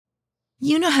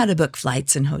You know how to book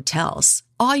flights and hotels.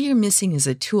 All you're missing is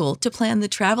a tool to plan the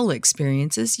travel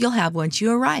experiences you'll have once you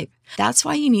arrive. That's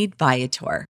why you need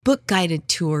Viator. Book guided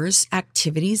tours,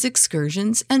 activities,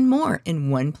 excursions, and more in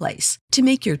one place to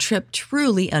make your trip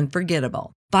truly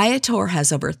unforgettable. Viator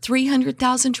has over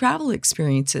 300,000 travel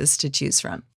experiences to choose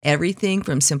from. Everything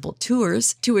from simple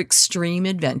tours to extreme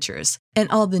adventures and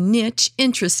all the niche,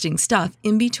 interesting stuff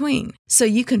in between. So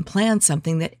you can plan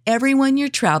something that everyone you're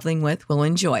traveling with will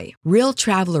enjoy. Real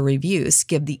traveler reviews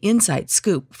give the inside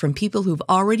scoop from people who've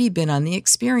already been on the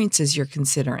experiences you're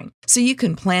considering. So you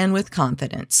can plan with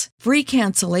confidence. Free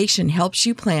cancellation helps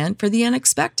you plan for the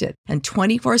unexpected. And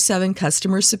 24/7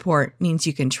 customer support means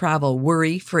you can travel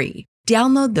worry-free.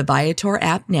 Download the Viator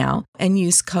app now and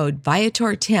use code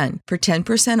Viator10 for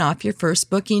 10% off your first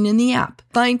booking in the app.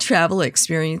 Find travel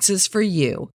experiences for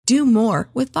you. Do more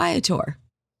with Viator.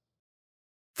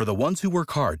 For the ones who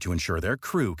work hard to ensure their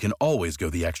crew can always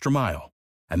go the extra mile,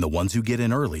 and the ones who get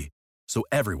in early so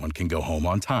everyone can go home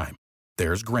on time,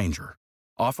 there's Grainger,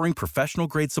 offering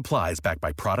professional-grade supplies backed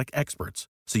by product experts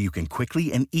so you can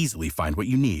quickly and easily find what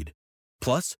you need.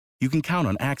 Plus, you can count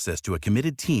on access to a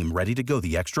committed team ready to go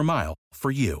the extra mile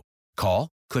for you. Call,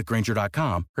 click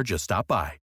Grainger.com, or just stop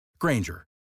by. Grainger,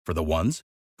 for the ones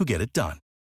who get it done.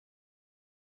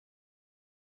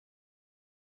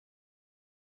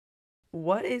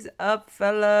 What is up,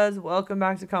 fellas? Welcome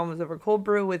back to Combos Over Cold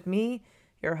Brew with me,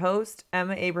 your host,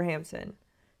 Emma Abrahamson.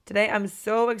 Today, I'm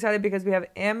so excited because we have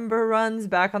Amber Runs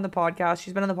back on the podcast.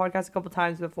 She's been on the podcast a couple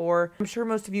times before. I'm sure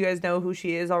most of you guys know who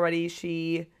she is already.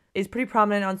 She is pretty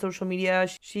prominent on social media.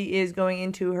 She is going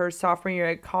into her sophomore year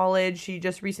at college. She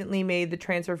just recently made the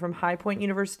transfer from High Point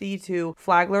University to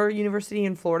Flagler University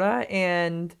in Florida,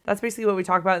 and that's basically what we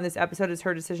talk about in this episode is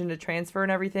her decision to transfer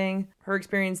and everything, her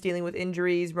experience dealing with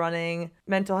injuries, running,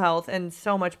 mental health, and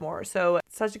so much more. So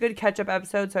such a good catch-up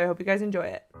episode, so I hope you guys enjoy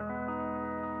it.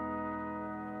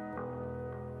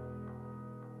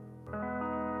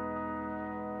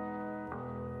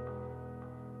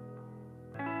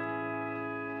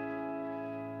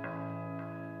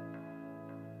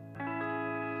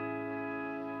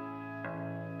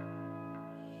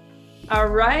 All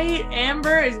right,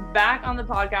 Amber is back on the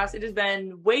podcast. It has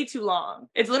been way too long.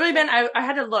 It's literally been, I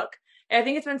had to look. I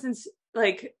think it's been since,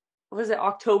 was it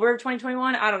October of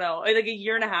 2021? I don't know, like a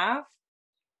year and a half.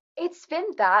 It's been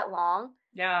that long.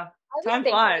 Yeah, time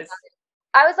flies.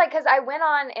 I was like, because I went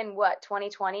on in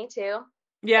 2020 too?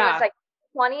 Yeah. It was like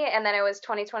 20 and then it was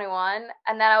 2021.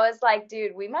 And then I was like,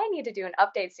 dude, we might need to do an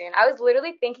update soon. I was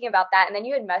literally thinking about that. And then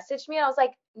you had messaged me and I was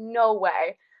like, no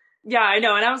way. Yeah, I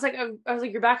know. And I was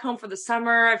like, you're back home for the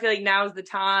summer. I feel like now's the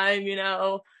time, you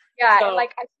know? Yeah. So. And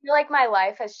I feel like my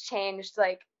life has changed.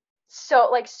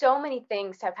 So many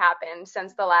things have happened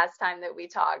since the last time that we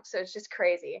talked. So it's just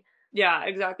crazy. Yeah,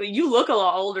 exactly. You look a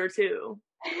lot older too.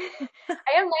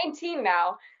 I am 19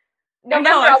 now.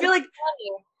 I feel like 20.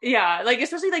 Yeah,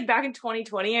 especially back in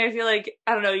 2020, I feel like,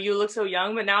 I don't know, you look so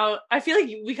young, but now I feel like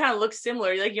we kind of look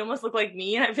similar. You almost look like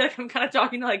me, and I feel like I'm kind of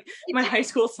talking to my high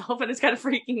school self, and it's kind of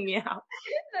freaking me out.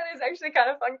 That is actually kind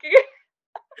of funky.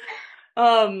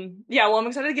 Yeah, well, I'm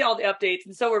excited to get all the updates,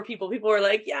 and so were people. People were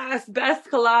like, yes, best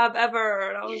collab ever,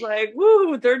 and I was like,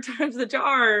 woo, third time's the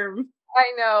charm.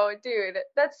 I know, dude,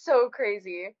 that's so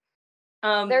crazy.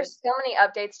 There's so many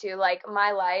updates too,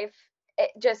 my life, it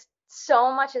just,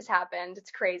 so much has happened.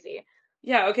 It's crazy.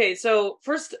 Yeah. Okay. So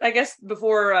first, I guess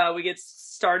before we get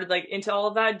started, into all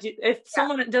of that, if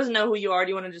someone doesn't know who you are, do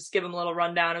you want to just give them a little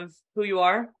rundown of who you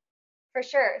are? For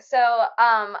sure. So,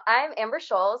 I'm Amber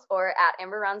Schulz, or at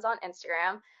Amber Runs on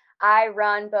Instagram. I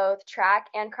run both track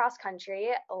and cross country.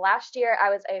 Last year, I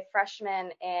was a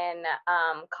freshman in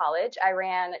college. I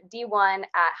ran D1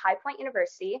 at High Point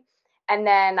University, and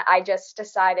then I just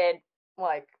decided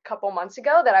a couple months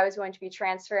ago that I was going to be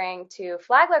transferring to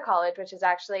Flagler College, which is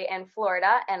actually in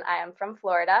Florida, and I am from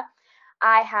Florida.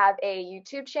 I have a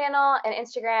YouTube channel, an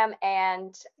Instagram,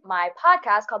 and my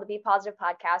podcast called the Be Positive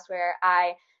Podcast, where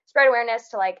I spread awareness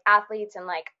to athletes and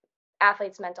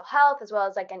athletes' mental health, as well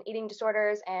as and eating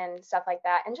disorders and stuff like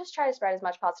that, and just try to spread as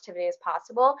much positivity as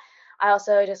possible. I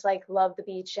also just love the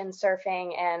beach and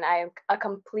surfing, and I'm a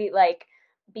complete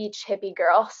beach hippie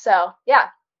girl. So yeah.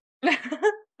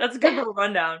 That's a good little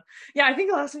rundown. Yeah, I think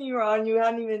the last time you were on, you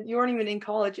weren't even in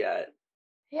college yet.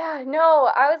 Yeah,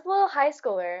 no, I was a little high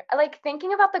schooler.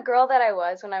 Thinking about the girl that I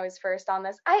was when I was first on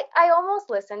this, I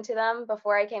almost listened to them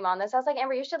before I came on this. I was like,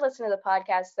 Amber, you should listen to the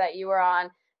podcast that you were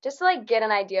on just to get an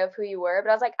idea of who you were.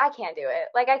 But I was like, I can't do it.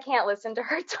 I can't listen to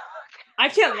her talk. I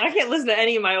can't listen to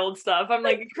any of my old stuff. I'm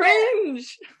like,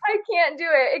 cringe. I can't do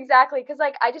it. Exactly. Because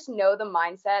like I just know the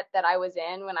mindset that I was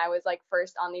in when I was like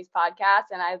first on these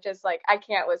podcasts, and I just like I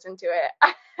can't listen to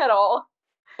it at all.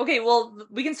 Okay, well,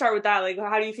 we can start with that. Like,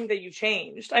 how do you think that you've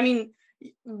changed? I mean,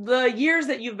 the years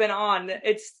that you've been on,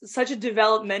 it's such a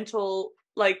developmental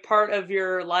like part of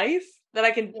your life that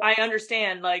I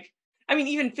understand. Like, I mean,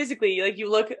 even physically, like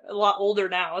you look a lot older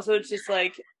now. So it's just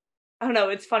like, I don't know,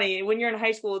 it's funny. When you're in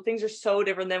high school, things are so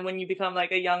different than when you become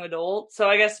like a young adult. So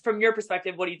I guess from your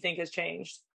perspective, what do you think has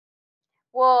changed?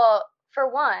 Well, for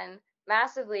one,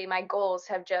 massively, my goals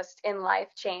have just in life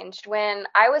changed. When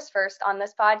I was first on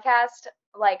this podcast,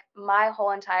 like my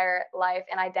whole entire life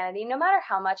and identity, no matter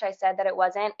how much I said that it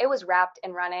wasn't, it was wrapped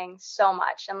in running so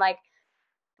much. And like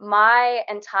my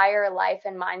entire life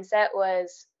and mindset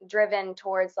was driven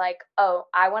towards like, oh,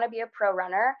 I want to be a pro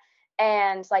runner,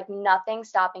 and like nothing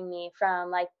stopping me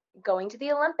from like going to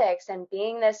the Olympics and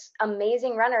being this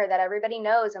amazing runner that everybody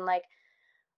knows. And like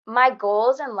my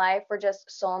goals in life were just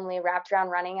solely wrapped around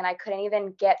running, and I couldn't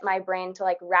even get my brain to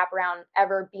like wrap around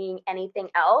ever being anything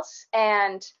else.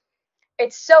 And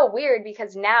it's so weird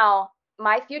because now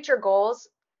my future goals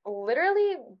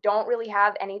literally don't really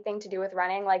have anything to do with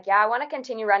running. Like, yeah, I want to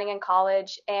continue running in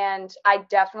college, and I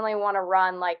definitely want to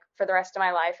run like for the rest of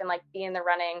my life and like be in the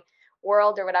running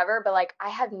world or whatever. But like, I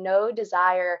have no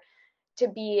desire to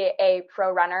be a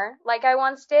pro runner like I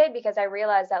once did, because I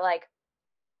realized that like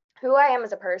who I am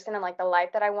as a person and like the life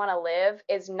that I want to live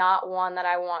is not one that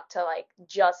I want to like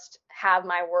just have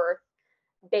my worth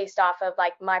based off of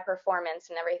like my performance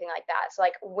and everything like that. So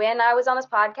like when I was on this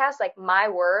podcast, like my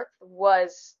worth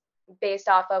was based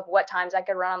off of what times I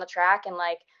could run on the track and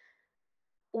like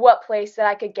what place that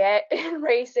I could get in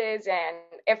races. And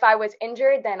if I was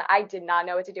injured, then I did not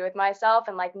know what to do with myself.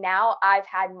 And like now I've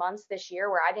had months this year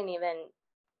where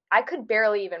I could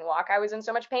barely even walk. I was in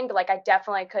so much pain, but like I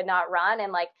definitely could not run.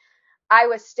 And like I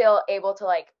was still able to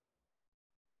like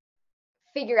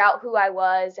figure out who I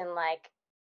was and like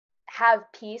have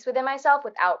peace within myself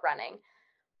without running.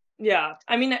 Yeah.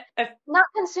 I mean, Not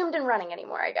consumed in running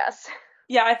anymore, I guess.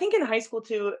 yeah, I think in high school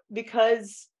too,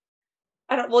 because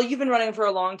well, you've been running for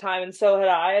a long time and so had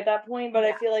I at that point, but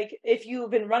I feel like if you've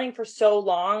been running for so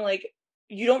long, like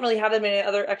you don't really have that many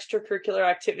other extracurricular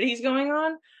activities going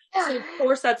on. So of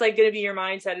course that's like going to be your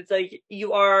mindset. It's like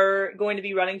you are going to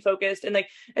be running focused, and like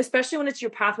especially when it's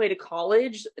your pathway to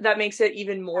college, that makes it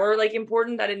even more like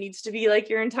important that it needs to be like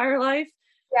your entire life.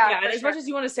 Yeah, and as much as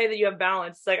you want to say that you have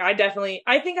balance, like I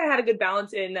think I had a good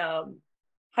balance in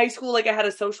high school. Like I had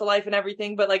a social life and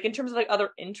everything, but like in terms of like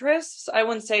other interests, I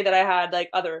wouldn't say that I had like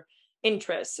other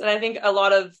interests. And I think a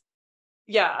lot of,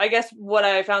 yeah, I guess what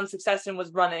I found success in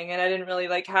was running, and I didn't really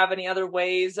like have any other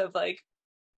ways of like,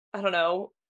 I don't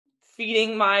know,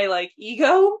 feeding my like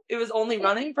ego. It was only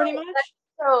running pretty much.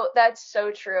 That's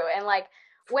so true. And like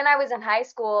when I was in high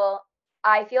school,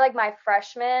 I feel like my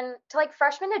freshman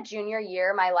to junior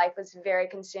year, my life was very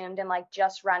consumed in like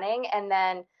just running. And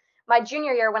then my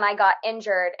junior year, when I got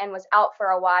injured and was out for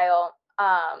a while,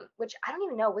 which I don't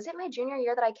even know, was it my junior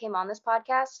year that I came on this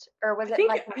podcast, or was it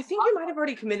like I think you might have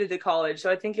already committed to college, so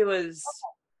I think it was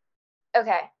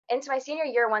okay. Into my senior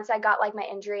year, once I got like my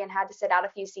injury and had to sit out a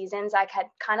few seasons, I had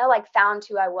kind of like found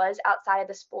who I was outside of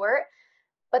the sport.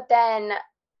 But then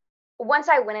once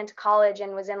I went into college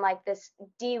and was in like this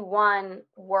D1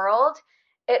 world,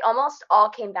 it almost all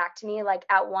came back to me like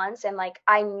at once. And like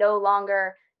I no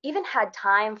longer even had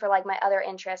time for like my other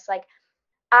interests. Like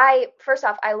first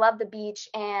off, I love the beach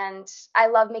and I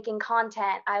love making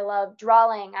content. I love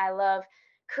drawing. I love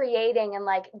creating and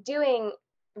like doing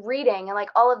reading and like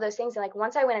all of those things. And like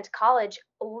once I went into college,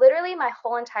 literally my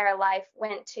whole entire life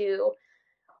went to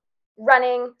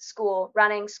running school,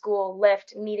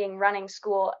 lift, meeting, running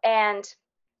school. And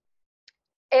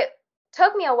it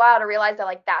took me a while to realize that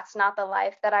like that's not the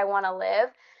life that I want to live.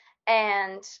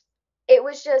 And it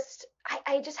was just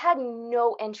I just had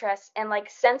no interest. And like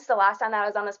since the last time that I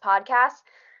was on this podcast,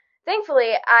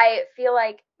 thankfully I feel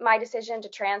like my decision to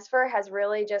transfer has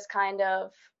really just kind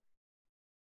of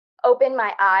opened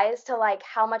my eyes to like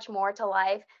how much more to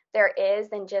life there is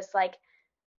than just like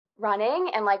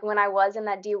running. And like when I was in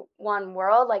that D1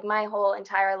 world, like my whole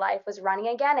entire life was running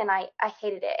again, and I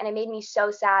hated it, and it made me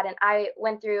so sad. And I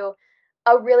went through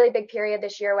a really big period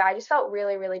this year where I just felt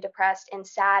really, really depressed and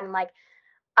sad, and like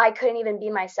I couldn't even be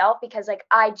myself because like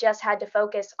I just had to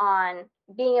focus on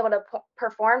being able to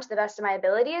perform to the best of my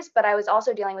abilities, but I was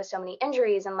also dealing with so many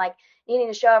injuries and like needing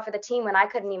to show up for the team when I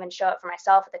couldn't even show up for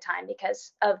myself at the time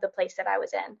because of the place that I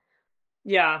was in.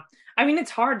 Yeah. I mean,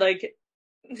 it's hard. Like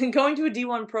going to a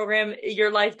D1 program,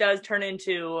 your life does turn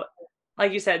into,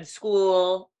 like you said,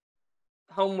 school,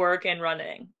 homework and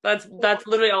running. That's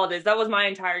literally all it is. That was my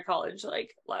entire college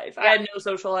like life. I Yeah. had no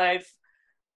social life.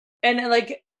 And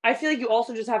like I feel like you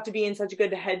also just have to be in such a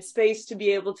good headspace to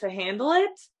be able to handle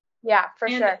it. Yeah, for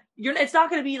And sure. it's not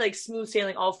going to be like smooth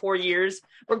sailing all 4 years,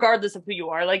 regardless of who you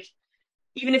are. Like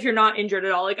even if you're not injured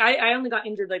at all. Like I only got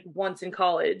injured like once in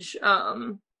college,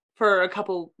 for a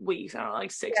couple weeks. I don't know,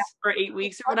 like 6 or 8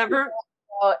 weeks or whatever.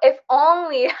 Oh, if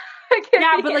only I could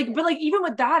Yeah, be but like even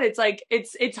with that, it's like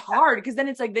it's hard because then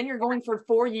it's like then you're going for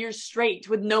 4 years straight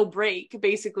with no break,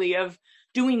 basically, of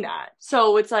doing that.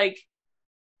 So it's like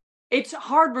it's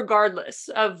hard regardless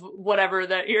of whatever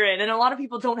that you're in. And a lot of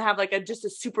people don't have like just a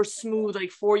super smooth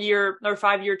like 4 year or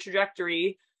 5 year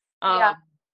trajectory. Yeah.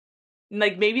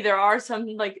 Like maybe there are some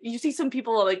like you see some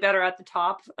people like that are at the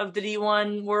top of the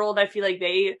D1 world. I feel like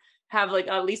they have like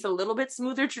at least a little bit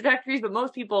smoother trajectories, but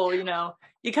most people, you know,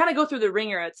 you kind of go through the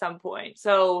ringer at some point.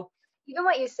 So Even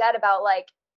what you said about like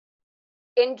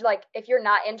if you're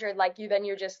not injured, like you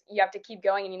have to keep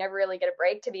going and you never really get a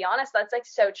break. To be honest, that's like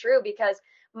so true because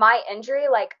my injury,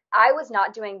 like I was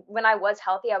not doing when I was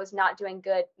healthy, I was not doing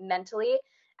good mentally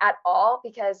at all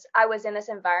because I was in this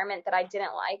environment that I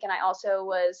didn't like, and I also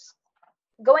was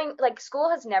going like school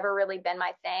has never really been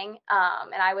my thing,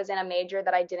 and I was in a major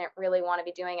that I didn't really want to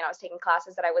be doing, and I was taking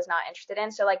classes that I was not interested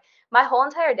in. So like my whole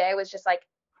entire day was just like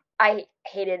I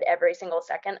hated every single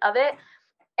second of it.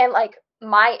 And like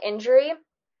my injury,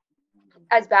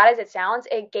 as bad as it sounds,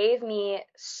 it gave me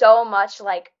so much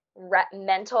like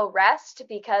mental rest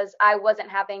because I wasn't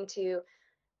having to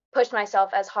push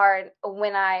myself as hard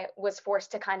when I was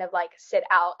forced to kind of like sit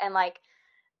out. And like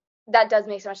that does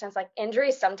make so much sense. Like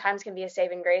injuries sometimes can be a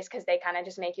saving grace because they kind of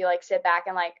just make you like sit back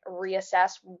and like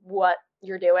reassess what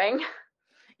you're doing.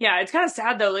 yeah, it's kind of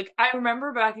sad though. Like I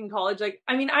remember back in college, like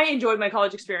I mean, I enjoyed my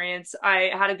college experience. I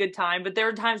had a good time, but there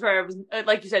were times where I was,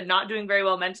 like you said, not doing very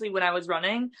well mentally when I was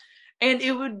running, and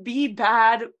it would be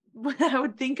bad when I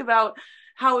would think about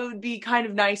how it would be kind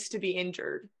of nice to be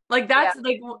injured. Like Yeah. that's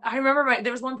like I remember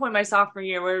there was one point my sophomore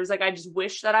year where it was like I just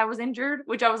wish that I was injured,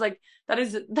 which I was like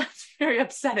that's very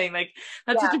upsetting. Like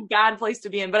that's Yeah. such a bad place to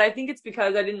be in. But I think it's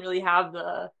because I didn't really have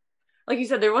the like you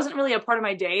said, there wasn't really a part of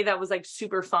my day that was like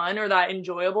super fun or that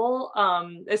enjoyable.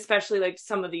 Especially like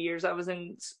some of the years I was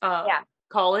in Yeah.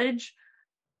 college.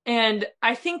 And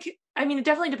I think, I mean, it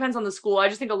definitely depends on the school. I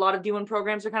just think a lot of D1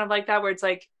 programs are kind of like that, where it's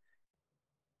like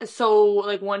so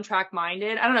like one track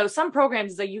minded. I don't know. Some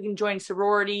programs like you can join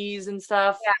sororities and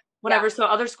stuff, Yeah. Yeah. whatever. So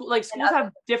other And schools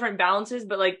have different balances,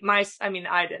 but like I mean,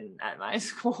 I didn't at my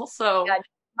school. So yeah,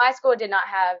 my school did not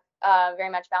have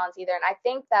very much balance either. And I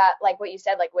think that, like what you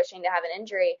said, like wishing to have an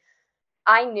injury,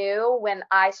 I knew when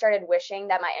I started wishing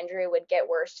that my injury would get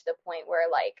worse to the point where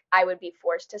like I would be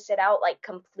forced to sit out like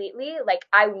completely. Like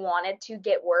I wanted to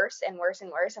get worse and worse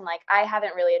and worse. And like I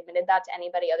haven't really admitted that to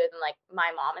anybody other than like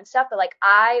my mom and stuff. But like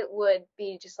I would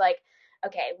be just like,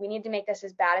 okay, we need to make this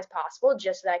as bad as possible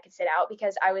just so that I could sit out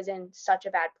because I was in such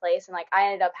a bad place. And like I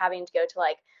ended up having to go to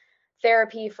like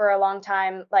therapy for a long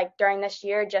time, like during this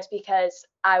year, just because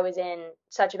I was in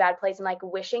such a bad place, and like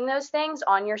wishing those things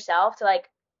on yourself to like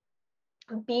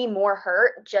be more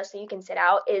hurt just so you can sit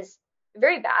out is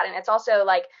very bad. And it's also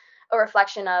like a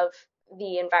reflection of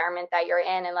the environment that you're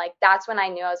in. And like that's when I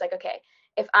knew I was like, okay,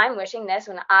 if I'm wishing this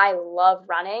when I love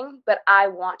running, but I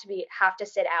want to have to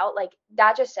sit out, like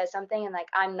that just says something. And like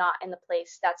I'm not in the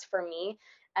place that's for me.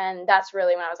 And that's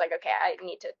really when I was like, okay, I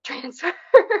need to transfer.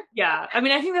 yeah, I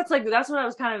mean, I think that's what I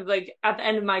was kind of like at the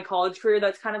end of my college career.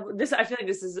 That's kind of this. I feel like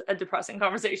this is a depressing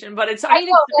conversation, but I mean,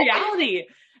 it's the reality.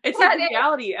 It's like the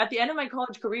reality. At the end of my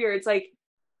college career, it's like,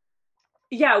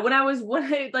 yeah,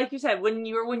 like you said, when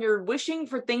you're wishing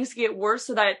for things to get worse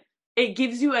so that it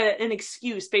gives you an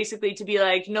excuse basically to be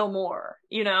like, no more,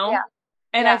 you know? Yeah.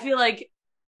 And Yeah. I feel like,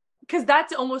 because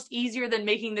that's almost easier than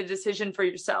making the decision for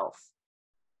yourself.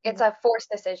 It's a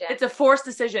forced decision. It's a forced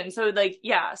decision. So like,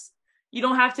 yes, you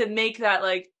don't have to make that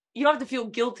like, you don't have to feel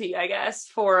guilty, I guess,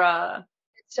 for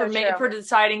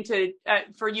deciding to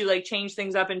for you like change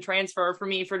things up and transfer, for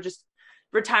me for just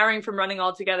retiring from running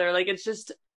altogether. Like it's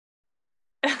just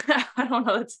I don't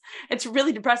know, it's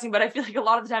really depressing, but I feel like a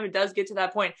lot of the time it does get to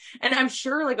that point. And I'm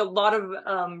sure like a lot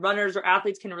of runners or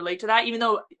athletes can relate to that, even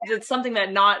though it's something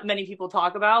that not many people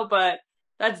talk about, but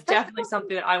that's definitely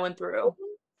something that I went through.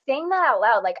 Saying that out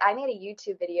loud, like I made a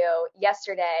YouTube video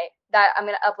yesterday that I'm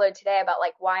going to upload today about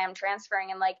like why I'm transferring,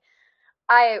 and like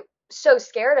I'm so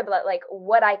scared about like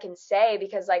what I can say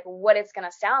because like what it's going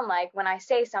to sound like when I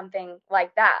say something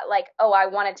like that. Like, oh, I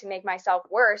wanted to make myself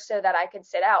worse so that I could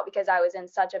sit out because I was in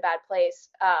such a bad place,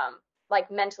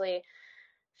 like mentally,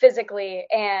 physically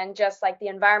and just like the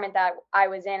environment that I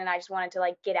was in, and I just wanted to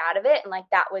like get out of it, and like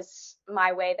that was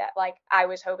my way that like I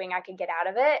was hoping I could get out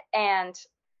of it. And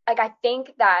like I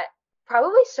think that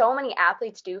probably so many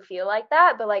athletes do feel like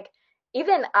that, but like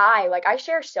even I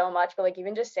share so much, but like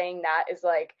even just saying that is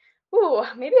like, ooh,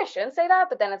 maybe I shouldn't say that,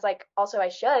 but then it's like also I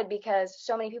should, because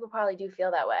so many people probably do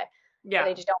feel that way. But Yeah.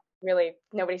 they just don't really,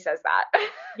 nobody says that.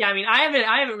 Yeah, I mean, I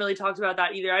haven't really talked about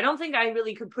that either. I don't think I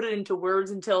really could put it into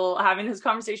words until having this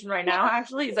conversation right now,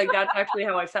 actually. It's like that's actually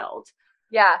how I felt.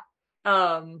 Yeah.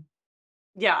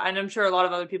 Yeah, and I'm sure a lot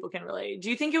of other people can relate. Do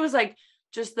you think it was like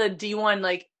just the D1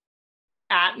 like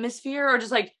atmosphere, or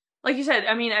just like you said,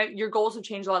 I mean, your goals have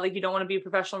changed a lot. Like you don't want to be a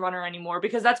professional runner anymore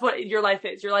because that's what your life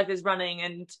is. Your life is running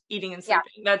and eating and sleeping.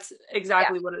 Yeah. That's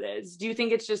exactly what it is. Do you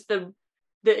think it's just the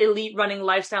elite running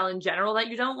lifestyle in general that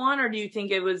you don't want, or do you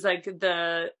think it was like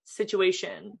the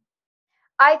situation?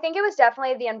 I think it was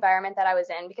definitely the environment that I was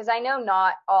in, because I know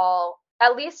not all,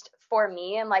 at least for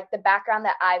me and like the background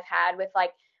that I've had with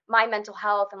like my mental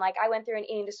health, and like I went through an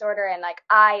eating disorder, and like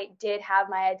I did have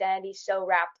my identity so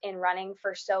wrapped in running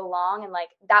for so long, and like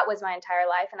that was my entire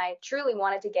life, and I truly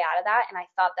wanted to get out of that, and I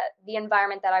thought that the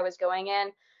environment that I was going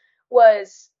in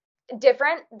was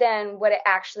different than what it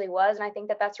actually was. And I think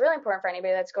that that's really important for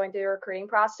anybody that's going through the recruiting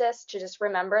process to just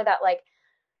remember that like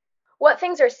what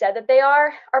things are said that they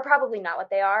are probably not what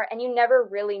they are, and you never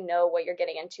really know what you're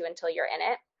getting into until you're in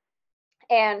it.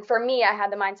 And for me, I had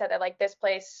the mindset that like this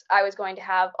place I was going to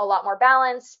have a lot more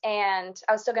balance, and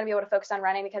I was still going to be able to focus on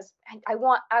running, because I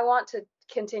want to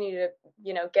continue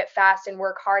to, get fast and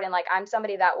work hard, and like I'm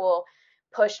somebody that will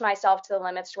push myself to the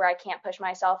limits to where I can't push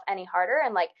myself any harder.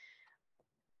 And like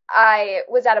I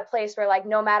was at a place where like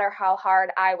no matter how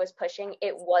hard I was pushing,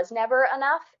 it was never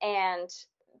enough, and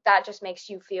that just makes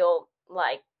you feel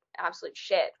like absolute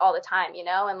shit all the time,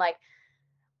 And like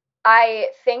I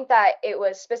think that it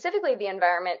was specifically the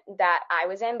environment that I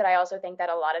was in, but I also think that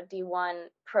a lot of D1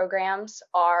 programs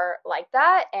are like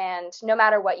that, and no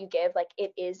matter what you give, like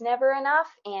it is never enough,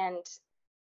 and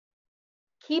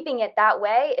keeping it that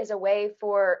way is a way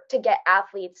to get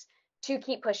athletes to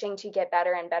keep pushing to get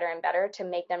better and better and better, to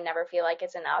make them never feel like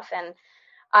it's enough. And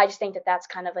I just think that that's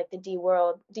kind of like the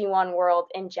D1 world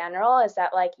in general, is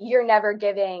that like you're never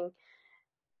giving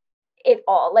it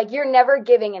all. Like you're never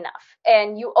giving enough,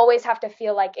 and you always have to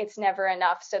feel like it's never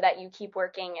enough so that you keep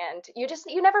working, and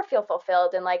you never feel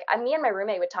fulfilled. And like me and my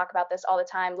roommate would talk about this all the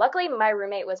time. Luckily my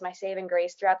roommate was my saving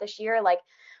grace throughout this year. Like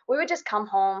we would just come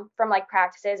home from like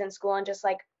practices and school and just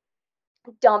like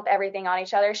dump everything on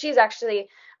each other. She's actually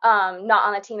not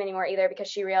on the team anymore either, because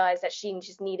she realized that she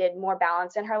just needed more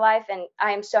balance in her life, and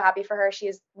I am so happy for her. She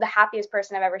is the happiest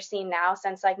person I've ever seen now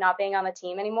since like not being on the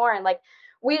team anymore. And like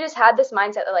we just had this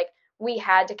mindset that like we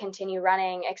had to continue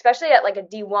running, especially at like a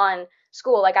D1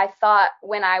 school. Like I thought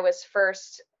when I was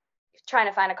first trying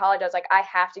to find a college, I was like, I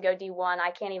have to go D1.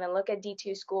 I can't even look at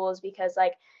D2 schools, because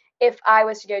like if I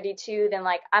was to go D2, then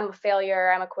like I'm a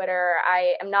failure, I'm a quitter,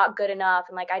 I am not good enough.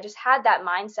 And like I just had that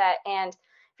mindset, and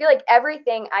I feel like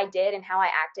everything I did and how I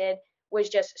acted was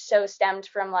just so stemmed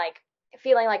from like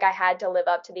feeling like I had to live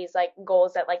up to these like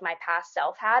goals that like my past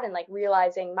self had, and like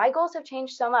realizing my goals have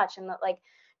changed so much, and that like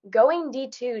going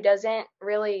D2 doesn't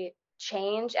really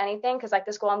change anything, because like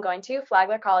the school I'm going to,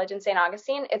 Flagler College in St.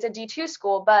 Augustine, it's a D2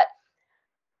 school, but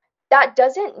that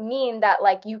doesn't mean that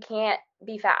like you can't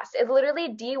be fast. It's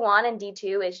literally D1 and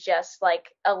D2 is just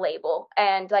like a label.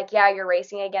 And like, yeah, you're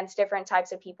racing against different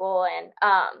types of people and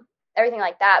everything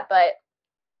like that, but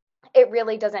it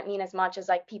really doesn't mean as much as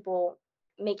like people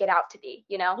make it out to be,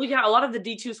 Well, yeah, a lot of the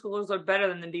D2 schools are better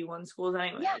than the D1 schools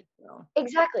anyway. Yeah, So.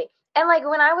 exactly. And like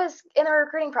when I was in the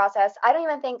recruiting process, I don't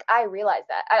even think I realized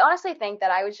that. I honestly think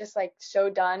that I was just like so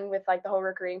done with like the whole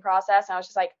recruiting process, and I was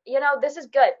just like, this is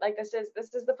good. Like this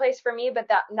is the place for me, but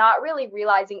that not really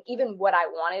realizing even what I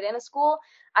wanted in a school.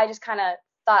 I just kind of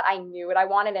thought I knew what I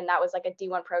wanted, and that was like a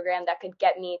D1 program that could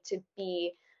get me to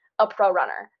be a pro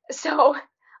runner. So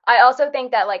I also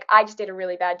think that like I just did a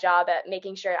really bad job at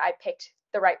making sure I picked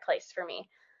the right place for me.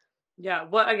 Yeah,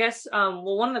 well, I guess,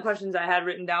 well, one of the questions I had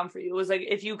written down for you was like,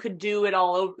 if you could do it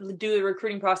all over, do the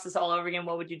recruiting process all over again,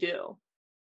 what would you do?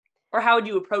 Or how would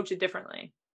you approach it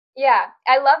differently? Yeah,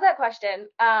 I love that question.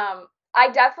 I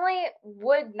definitely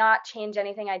would not change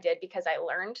anything I did, because I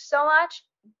learned so much,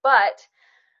 but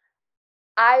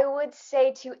I would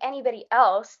say to anybody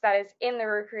else that is in the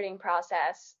recruiting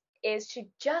process is to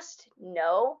just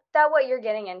know that what you're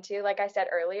getting into, like I said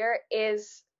earlier,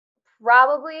 is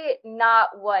probably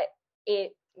not what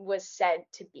it was said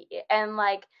to be. And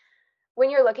like when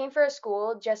you're looking for a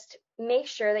school, just make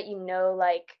sure that you know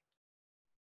like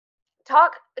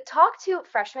talk to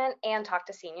freshmen and talk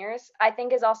to seniors, I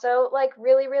think, is also like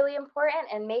really, really important,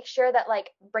 and make sure that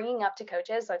like bringing up to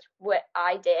coaches, like what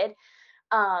I did,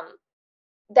 um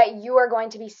that you are going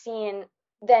to be seen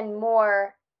then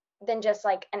more than just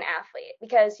like an athlete,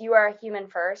 because you are a human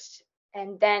first,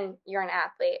 and then you're an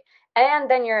athlete, and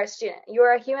then you're a student. You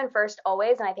are a human first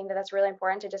always, and I think that that's really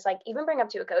important to just like even bring up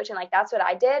to a coach, and like that's what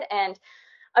I did. And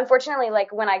unfortunately,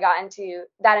 like when I got into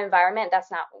that environment,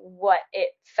 that's not what it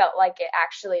felt like it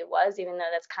actually was, even though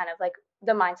that's kind of like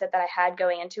the mindset that I had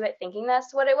going into it, thinking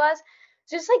that's what it was.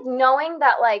 So just like knowing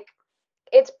that like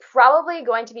it's probably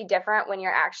going to be different when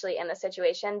you're actually in the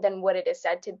situation than what it is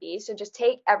said to be. So just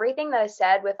take everything that is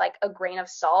said with like a grain of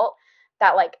salt,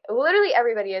 that like literally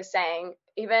everybody is saying,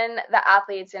 even the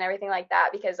athletes and everything like that.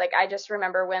 Because like I just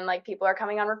remember when like people are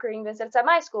coming on recruiting visits at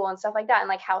my school and stuff like that, and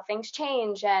like how things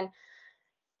change, and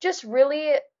just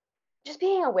really just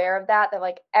being aware of that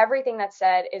like everything that's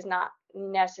said is not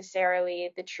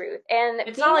necessarily the truth. And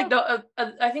It's not being like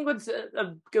I think what's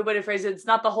a good way to phrase it, it's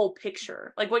not the whole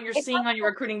picture. Like what you're it's seeing not, on your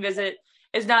recruiting visit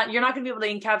is not, you're not going to be able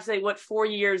to encapsulate what 4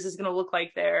 years is going to look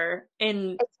like there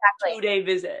in exactly. 2-day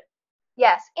visit.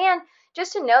 Yes. And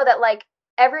just to know that like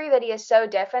everybody is so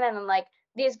different, and then like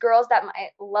these girls that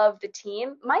might love the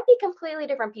team might be completely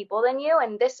different people than you,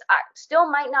 and this still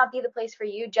might not be the place for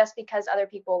you just because other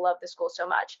people love the school so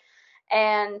much.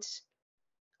 And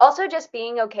also just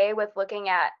being okay with looking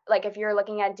at, like, if you're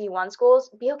looking at D1 schools,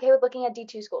 be okay with looking at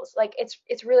D2 schools. Like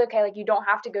it's really okay. Like you don't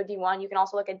have to go D1. You can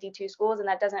also look at D2 schools, and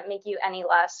that doesn't make you any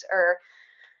less or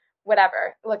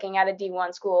whatever looking at a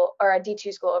D1 school or a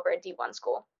D2 school over a D1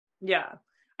 school. Yeah.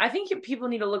 I think people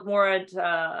need to look more at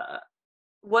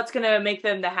what's going to make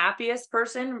them the happiest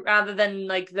person rather than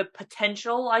like the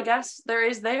potential, I guess, there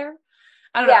is there.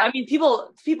 I don't know. Yeah. I mean,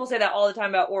 people say that all the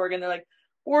time about Oregon. They're like,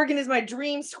 Oregon is my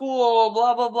dream school,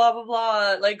 blah, blah, blah, blah,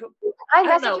 blah. Like, I I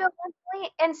don't messaged know. you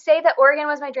eventually and say that Oregon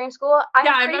was my dream school.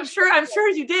 Yeah, I'm pretty I'm sure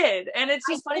you did. And it's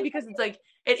I just funny think because it's like,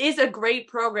 it is a great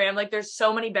program. Like there's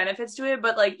so many benefits to it,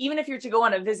 but like, even if you're to go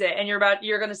on a visit and you're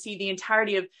going to see the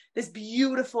entirety of this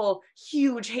beautiful,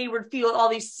 huge Hayward Field, all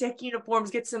these sick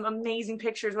uniforms, get some amazing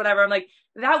pictures, whatever. I'm like,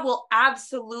 that will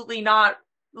absolutely not,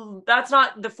 that's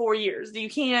not the 4 years. You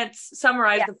can't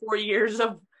summarize yeah, the 4 years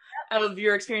of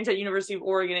your experience at University of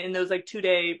Oregon in those like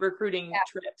 2-day recruiting yeah.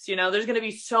 trips. You know, there's going to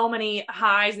be so many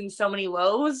highs and so many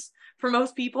lows for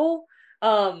most people.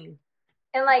 And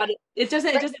like, But it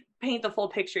doesn't paint the full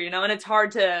picture, you know, and it's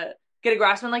hard to get a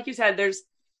grasp. And like you said,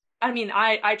 I mean,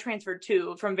 I transferred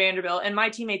too from Vanderbilt, and my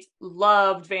teammates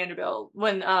loved Vanderbilt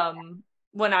when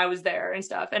I was there and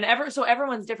stuff. And so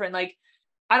everyone's different. Like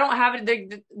I don't have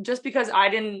it just because I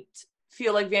didn't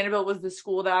feel like Vanderbilt was the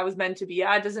school that I was meant to be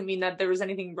at doesn't mean that there was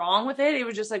anything wrong with it. It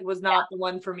was just like was not the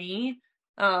one for me.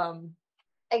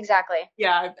 exactly.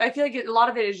 Yeah, I feel like a lot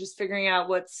of it is just figuring out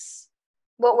What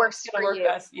what's works gonna for work you.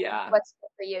 best. Yeah. What's good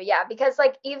for you. Yeah. Because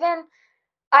like even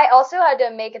I also had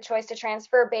to make a choice to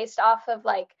transfer based off of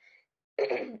like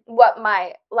what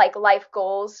my like life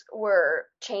goals were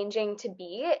changing to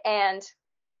be. And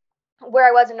where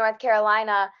I was in North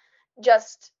Carolina,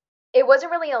 just it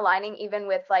wasn't really aligning even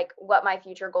with like what my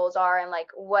future goals are and like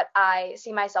what I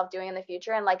see myself doing in the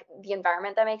future, and like the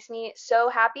environment that makes me so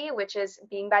happy, which is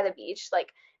being by the beach. Like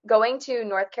going to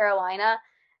North Carolina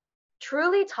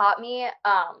truly taught me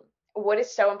what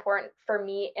is so important for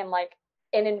me in like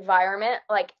an environment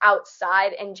like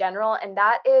outside in general, and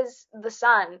that is the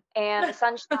sun and the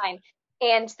sunshine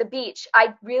and the beach.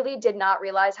 I really did not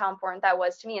realize how important that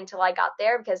was to me until I got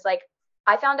there, because like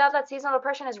I found out that seasonal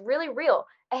depression is really real.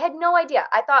 I had no idea.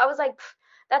 I thought, I was like,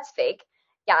 that's fake.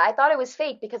 Yeah, I thought it was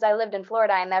fake because I lived in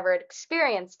Florida. I never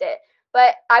experienced it.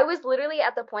 But I was literally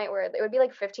at the point where it would be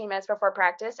like 15 minutes before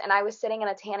practice, and I was sitting in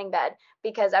a tanning bed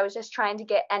because I was just trying to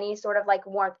get any sort of like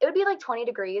warmth. It would be like 20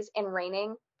 degrees and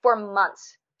raining for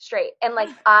months straight. And like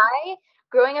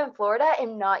growing up in Florida,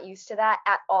 am not used to that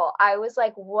at all. I was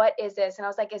like, what is this? And I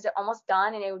was like, is it almost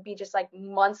done? And it would be just like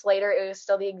months later, it was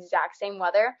still the exact same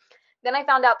weather. Then I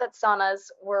found out that saunas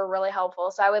were really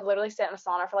helpful. So I would literally sit in a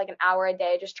sauna for like an hour a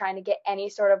day, just trying to get any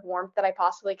sort of warmth that I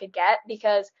possibly could get,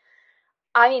 because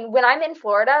I mean, when I'm in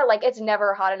Florida, like it's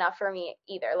never hot enough for me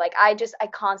either. Like I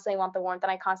constantly want the warmth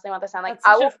and I constantly want the sun. Like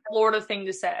That's such a Florida thing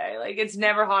to say. Like it's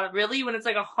never hot. Really, when it's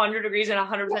like 100 degrees and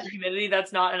 100% humidity,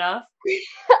 that's not enough.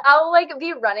 I'll like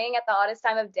be running at the hottest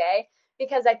time of day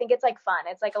because I think it's like fun.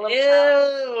 It's like a little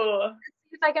challenge.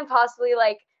 See if I can possibly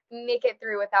like make it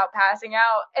through without passing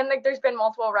out. And like there's been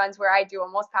multiple runs where I do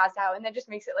almost pass out, and that just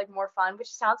makes it like more fun, which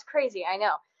sounds crazy, I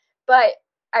know. But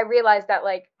I realized that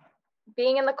like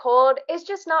being in the cold is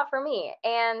just not for me.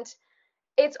 And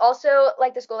it's also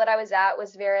like the school that I was at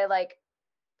was very like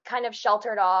kind of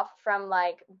sheltered off from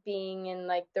like being in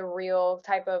like the real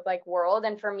type of like world.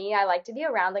 And for me, I like to be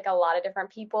around like a lot of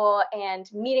different people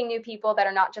and meeting new people that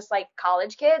are not just like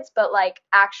college kids, but like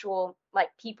actual like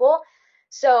people.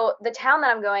 So the town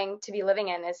that I'm going to be living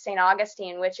in is St.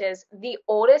 Augustine, which is the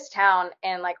oldest town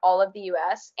in like all of the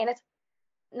US. And it's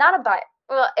not a bias.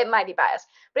 Well, it might be biased,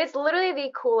 but it's literally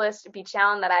the coolest beach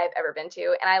town that I've ever been to.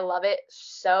 And I love it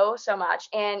so, so much.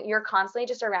 And you're constantly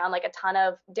just around like a ton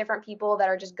of different people that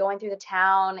are just going through the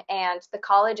town. And the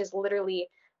college is literally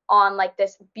on like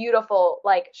this beautiful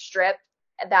like strip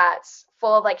that's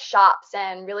full of like shops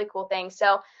and really cool things.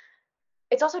 So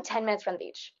it's also 10 minutes from the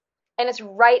beach. And it's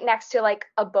right next to like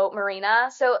a boat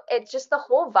marina. So it's just the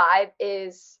whole vibe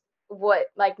is what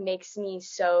like makes me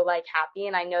so like happy.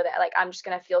 And I know that like I'm just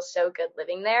gonna feel so good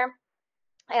living there.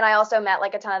 And I also met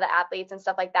like a ton of the athletes and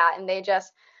stuff like that, and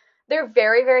they're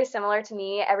very, very similar to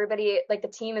me. Everybody, like the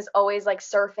team is always like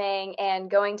surfing and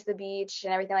going to the beach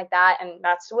and everything like that, and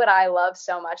that's what I love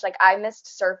so much. Like I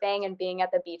missed surfing and being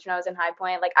at the beach when I was in High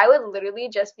Point. Like I would literally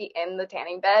just be in the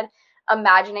tanning bed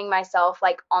imagining myself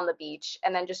like on the beach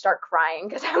and then just start crying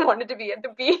because I wanted to be at the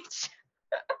beach.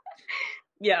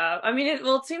 Yeah, I mean,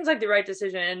 it seems like the right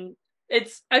decision.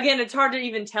 It's hard to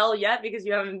even tell yet because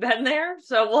you haven't been there.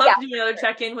 So we'll have to do another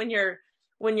check-in when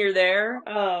you're there.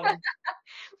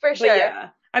 For sure. But yeah,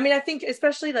 I mean, I think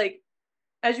especially like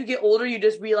as you get older, you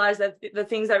just realize that the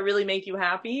things that really make you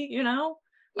happy,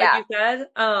 like you said.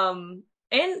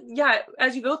 And yeah,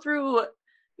 as you go through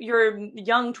your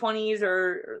young 20s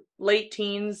or late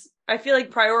teens, I feel like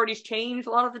priorities change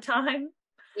a lot of the time.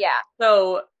 Yeah.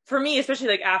 So for me, especially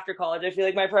like after college, I feel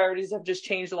like my priorities have just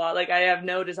changed a lot. Like I have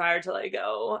no desire to like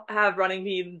go have running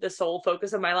be the sole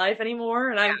focus of my life anymore.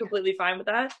 And I'm completely fine with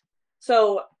that.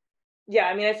 So yeah,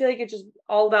 I mean, I feel like it's just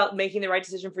all about making the right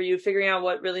decision for you, figuring out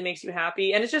what really makes you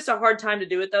happy. And it's just a hard time to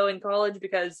do it though in college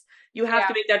because you have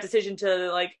to make that decision to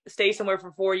like stay somewhere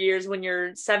for 4 years when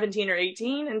you're 17 or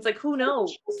 18. And it's like, who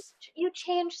knows? You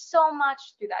change so much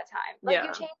through that time. Like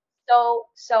you change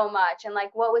so much. And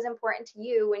like what was important to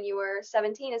you when you were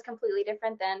 17 is completely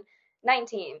different than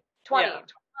 19, 20, 21.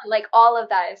 Like all of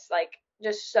that is like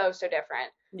just so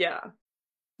different. Yeah.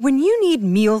 When you need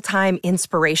mealtime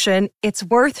inspiration, it's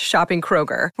worth shopping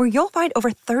Kroger, where you'll find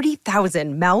over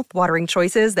 30,000 mouth-watering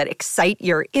choices that excite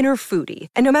your inner foodie.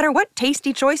 And no matter what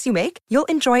tasty choice you make, you'll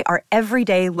enjoy our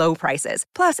everyday low prices,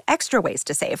 plus extra ways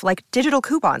to save, like digital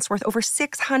coupons worth over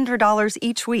 $600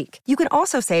 each week. You can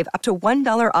also save up to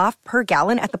 $1 off per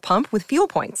gallon at the pump with fuel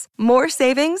points. More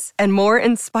savings and more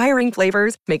inspiring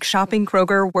flavors make shopping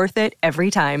Kroger worth it every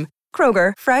time.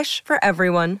 Kroger, fresh for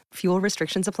everyone. Fuel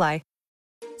restrictions apply.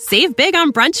 Save big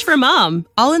on brunch for mom,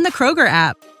 all in the Kroger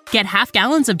app. Get half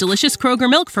gallons of delicious Kroger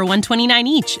milk for $1.29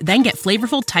 each. Then get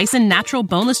flavorful Tyson natural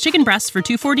boneless chicken breasts for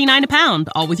 $2.49 a pound,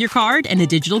 all with your card and a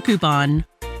digital coupon.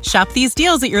 Shop these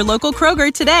deals at your local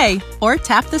Kroger today, or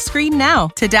tap the screen now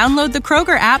to download the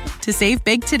Kroger app to save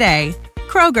big today.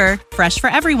 Kroger, fresh for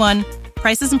everyone.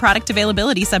 Prices and product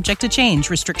availability subject to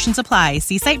change. Restrictions apply.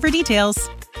 See site for details.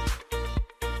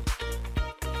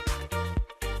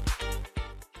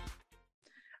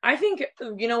 I think,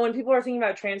 when people are thinking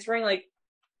about transferring, like,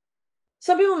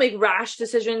 some people make rash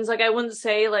decisions. Like, I wouldn't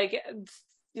say, like,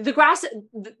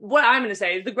 what I'm going to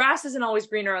say is the grass isn't always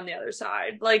greener on the other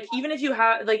side. Like, even if you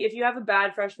have a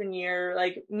bad freshman year,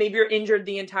 like, maybe you're injured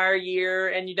the entire year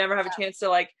and you never have a chance to,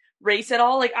 like, race at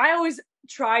all. Like, I always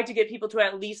try to get people to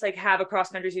at least, like, have a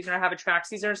cross-country season or have a track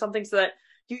season or something so that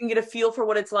you can get a feel for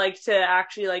what it's like to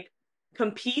actually, like,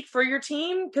 compete for your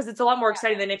team, because it's a lot more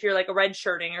exciting than if you're like a red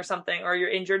shirting or something or you're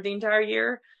injured the entire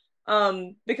year,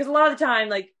 because a lot of the time,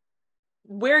 like,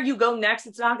 where you go next,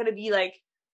 it's not going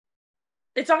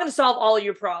to solve all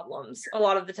your problems a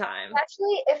lot of the time,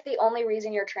 especially if the only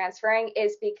reason you're transferring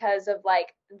is because of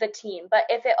like the team. But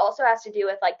if it also has to do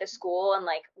with like the school and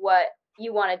like what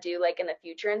you want to do like in the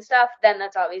future and stuff, then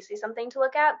that's obviously something to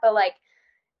look at. But like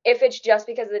if it's just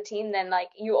because of the team, then like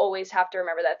you always have to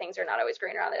remember that things are not always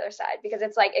greener on the other side, because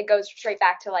it's like it goes straight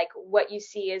back to like what you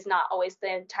see is not always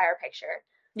the entire picture.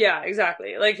 Yeah,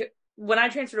 exactly. Like when I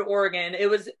transferred to Oregon, it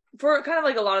was for kind of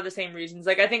like a lot of the same reasons.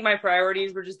 Like I think my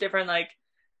priorities were just different. Like,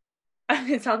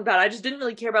 it sounds bad, I just didn't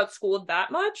really care about school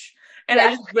that much, and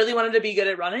I just really wanted to be good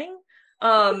at running.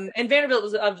 And Vanderbilt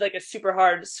was of like a super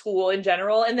hard school in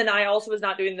general, and then I also was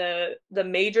not doing the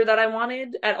major that I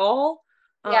wanted at all.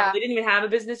 They didn't even have a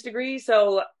business degree.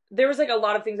 So there was like a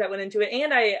lot of things that went into it.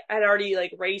 And I had already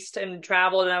like raced and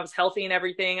traveled and I was healthy and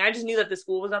everything. I just knew that the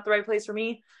school was not the right place for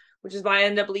me, which is why I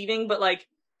ended up leaving. But like,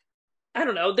 I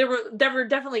don't know, there were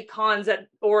definitely cons at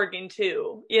Oregon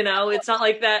too. You know, it's not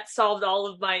like that solved all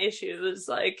of my issues.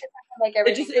 Like Like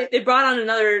everything. it brought on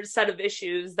another set of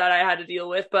issues that I had to deal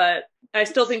with, but I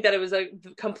still think that it was a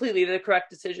completely the correct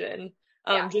decision,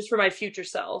 just for my future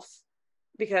self.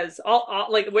 Because all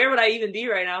like, where would I even be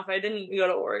right now if I didn't go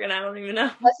to Oregon? I don't even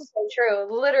know. That's so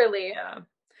true. Literally. Yeah.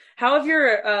 How have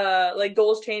your like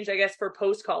goals changed, I guess, for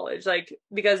post college? Like,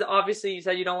 because obviously you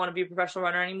said you don't want to be a professional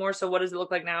runner anymore. So what does it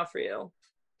look like now for you?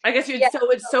 I guess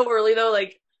it's so early though.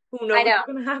 Like, who knows what's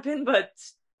gonna happen? But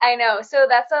I know. So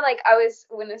that's what, like, I was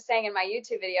saying in my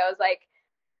YouTube video, I was like,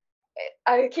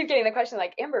 I keep getting the question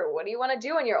like, Amber, what do you want to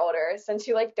do when you're older? Since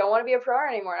you like don't want to be a pro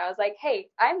anymore. And I was like, hey,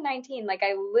 I'm 19. Like,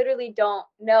 I literally don't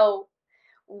know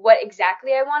what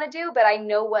exactly I want to do, but I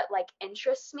know what like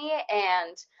interests me.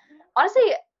 And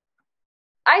honestly,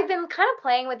 I've been kind of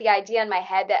playing with the idea in my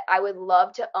head that I would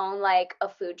love to own like a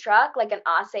food truck, like an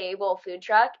acai bowl food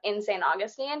truck in St.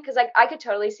 Augustine. Because like I could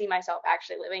totally see myself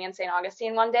actually living in St.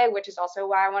 Augustine one day, which is also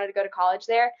why I wanted to go to college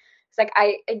there. It's like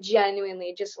I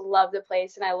genuinely just love the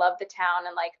place and I love the town.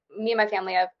 And like me and my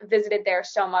family have visited there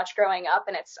so much growing up,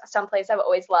 and it's some place I've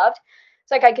always loved.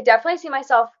 So like I could definitely see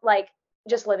myself like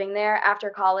just living there after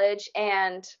college.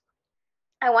 And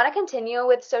I want to continue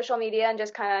with social media and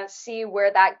just kind of see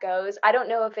where that goes. I don't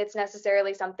know if it's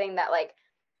necessarily something that like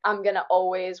I'm going to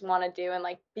always want to do and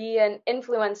like be an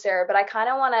influencer, but I kind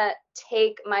of want to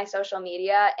take my social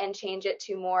media and change it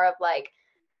to more of like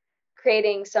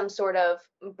creating some sort of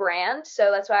brand.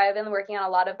 So that's why I've been working on a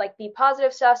lot of like be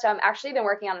positive stuff. So I'm actually been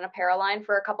working on an apparel line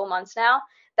for a couple months now.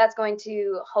 That's going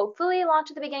to hopefully launch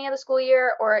at the beginning of the school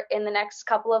year or in the next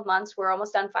couple of months. We're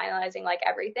almost done finalizing like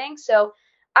everything. So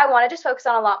I want to just focus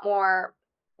on a lot more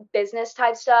business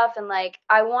type stuff. And like,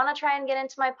 I want to try and get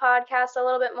into my podcast a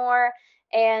little bit more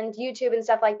and YouTube and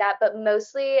stuff like that. But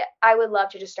mostly I would love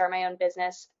to just start my own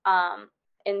business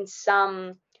in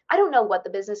some, I don't know what the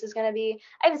business is going to be.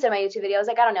 I even said in my YouTube videos,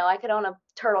 like, I don't know, I could own a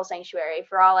turtle sanctuary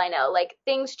for all I know. Like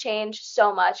things change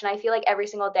so much. And I feel like every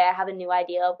single day I have a new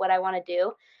idea of what I want to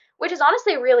do, which is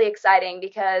honestly really exciting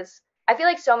because I feel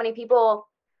like so many people,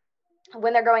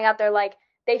 when they're going out there, like,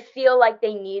 they feel like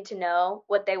they need to know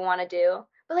what they want to do,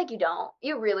 but like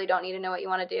you really don't need to know what you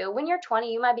want to do. When you're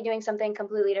 20, you might be doing something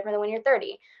completely different than when you're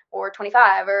 30 or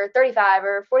 25 or 35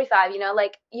 or 45,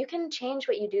 like you can change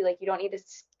what you do. Like you don't need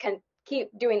to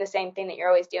keep doing the same thing that you're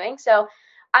always doing. So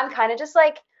I'm kind of just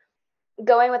like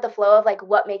going with the flow of like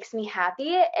what makes me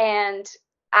happy and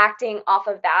acting off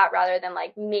of that rather than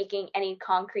like making any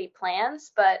concrete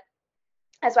plans. But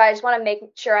that's why I just want to make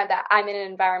sure that I'm in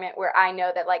an environment where I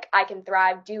know that like I can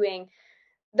thrive doing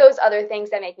those other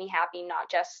things that make me happy, not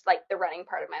just like the running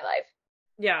part of my life.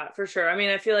 Yeah, for sure. I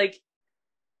mean, I feel like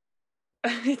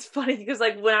it's funny because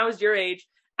like when I was your age,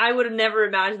 I would have never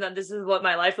imagined that this is what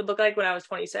my life would look like when I was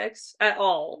 26 at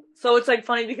all. So it's like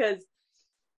funny because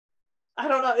I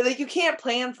don't know, like you can't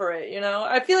plan for it,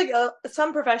 I feel like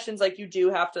some professions, like you do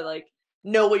have to like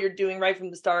know what you're doing right from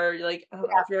the start. Like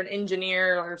if you're an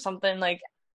engineer or something, like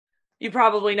you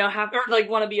probably know or like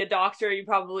want to be a doctor, you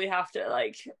probably have to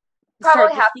like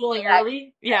start the schooling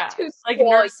early. Yeah. Like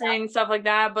nursing, stuff like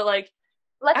that. But like,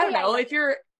 luckily, I don't know if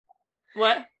you're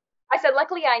what? I said,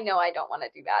 luckily I know I don't want to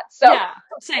do that. So yeah,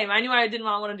 same. I knew I didn't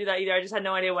want to do that either. I just had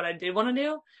no idea what I did want to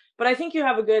do. But I think you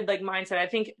have a good like mindset. I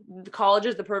think college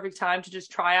is the perfect time to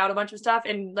just try out a bunch of stuff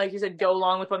and, like you said, go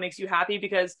along with what makes you happy,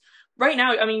 because right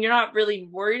now, I mean, you're not really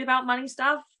worried about money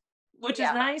stuff, which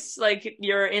is nice. Like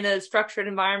you're in a structured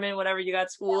environment, whatever, you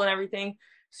got school and everything.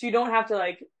 So you don't have to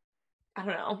like, I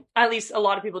don't know, at least a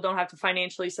lot of people don't have to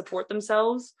financially support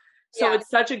themselves. So it's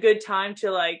such a good time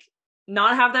to like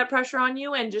not have that pressure on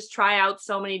you and just try out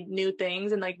so many new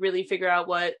things and like really figure out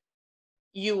what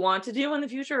you want to do in the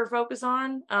future or focus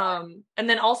on. And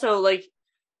then also like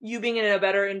you being in a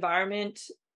better environment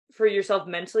for yourself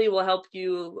mentally will help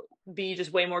you be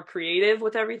just way more creative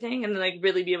with everything and like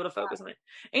really be able to focus on it.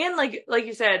 And like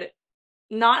you said,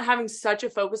 not having such a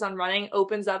focus on running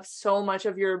opens up so much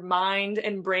of your mind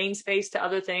and brain space to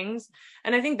other things.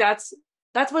 And I think that's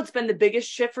what's been the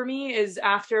biggest shift for me is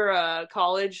after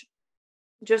college,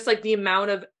 just like the amount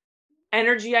of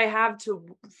energy I have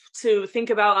to think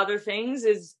about other things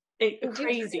is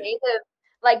crazy.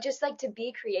 Like just like to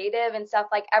be creative and stuff,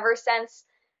 like ever since,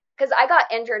 because I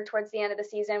got injured towards the end of the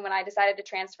season when I decided to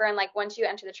transfer. And like once you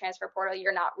enter the transfer portal,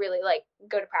 you're not really like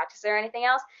go to practice or anything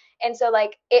else. And so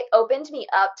like it opened me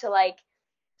up to like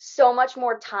so much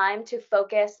more time to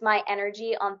focus my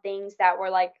energy on things that were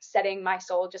like setting my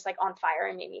soul just like on fire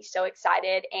and made me so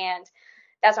excited. And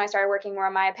that's when I started working more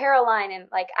on my apparel line. And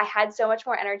like I had so much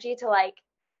more energy to like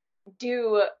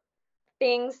do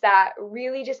things that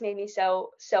really just made me so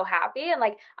happy. And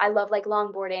like I love like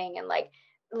longboarding and like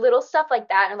little stuff like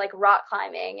that, and like rock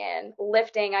climbing and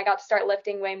lifting. I got to start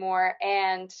lifting way more,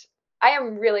 and I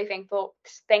am really thankful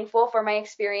for my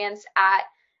experience at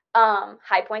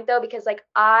High Point though, because like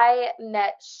I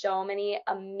met so many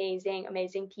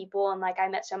amazing people, and like I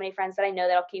met so many friends that I know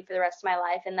that I'll keep for the rest of my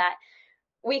life, and that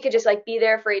we could just like be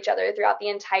there for each other throughout the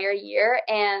entire year.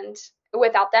 And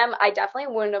without them, I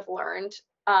definitely wouldn't have learned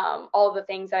all the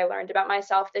things that I learned about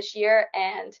myself this year,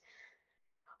 and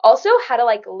also how to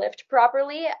like lift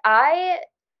properly. I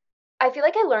feel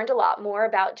like I learned a lot more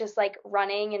about just like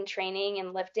running and training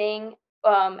and lifting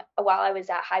while I was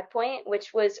at High Point,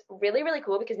 which was really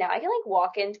cool, because now I can like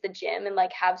walk into the gym and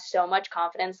like have so much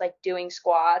confidence like doing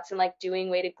squats and like doing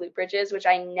weighted glute bridges, which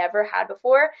I never had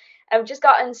before. I've just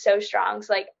gotten so strong.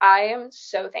 So like I am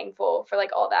so thankful for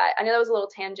like all that. I know that was a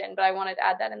little tangent, but I wanted to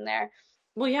add that in there.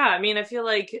 Well, yeah, I mean, I feel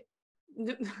like,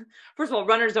 first of all,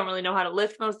 runners don't really know how to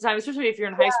lift most of the time, especially if you're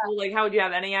in high school. Like, how would you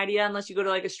have any idea unless you go to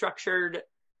like a structured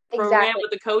program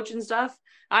with a coach and stuff?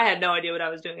 I had no idea what I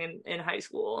was doing in high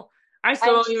school. I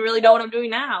still don't even really know what I'm doing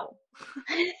now.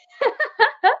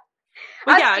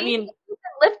 But yeah, I mean,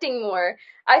 lifting more.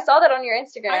 I saw that on your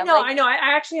Instagram. I know.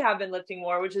 I actually have been lifting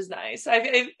more, which is nice.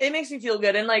 It makes me feel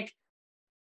good. And like,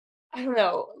 I don't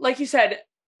know, like you said,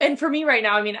 and for me right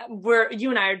now, I mean, you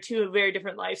and I are two very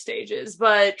different life stages,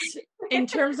 but in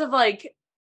terms of like,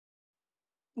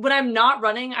 when I'm not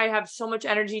running, I have so much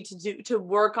energy to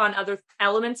work on other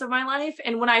elements of my life.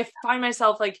 And when I find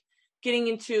myself like getting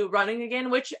into running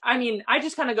again, which I mean, I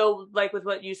just kind of go like with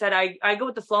what you said, I go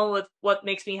with the flow with what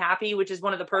makes me happy, which is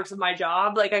one of the perks of my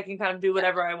job. Like I can kind of do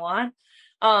whatever I want.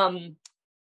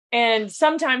 And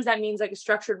sometimes that means like a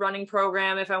structured running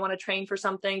program if I want to train for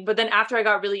something. But then after I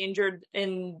got really injured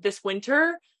in this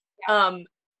winter,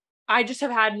 I just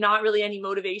have had not really any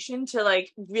motivation to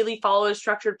like really follow a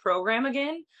structured program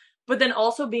again. But then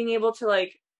also being able to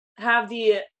like have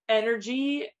the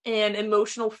energy and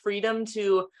emotional freedom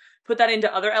to put that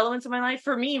into other elements of my life.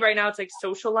 For me right now, it's like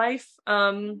social life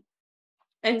and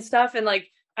stuff. And like,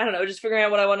 I don't know, just figuring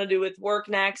out what I want to do with work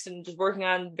next and just working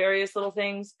on various little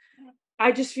things.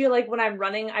 I just feel like when I'm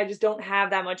running, I just don't have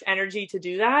that much energy to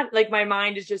do that. Like my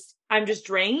mind is just, I'm just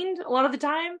drained a lot of the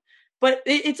time. But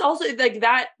it's also like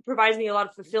that provides me a lot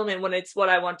of fulfillment when it's what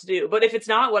I want to do. But if it's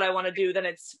not what I want to do, then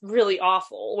it's really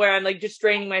awful, where I'm like just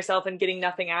draining myself and getting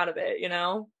nothing out of it, you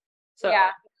know? So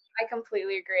yeah, I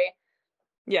completely agree.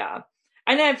 Yeah.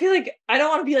 And I feel like I don't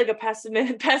want to be like a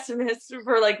pessimist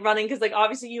for like running, because like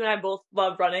obviously you and I both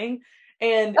love running.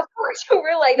 And of course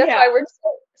we're like, that's why we're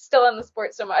still in the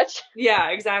sport so much. Yeah,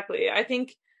 exactly. I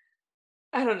think,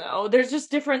 I don't know, there's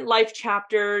just different life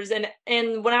chapters.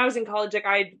 And when I was in college, like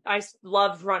I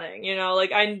loved running, you know, like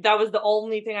that was the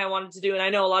only thing I wanted to do. And I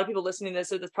know a lot of people listening to this,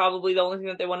 so that's probably the only thing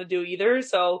that they want to do either.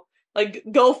 So like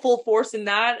go full force in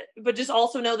that, but just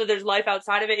also know that there's life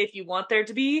outside of it if you want there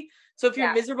to be. So if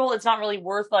you're miserable, it's not really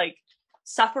worth like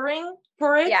suffering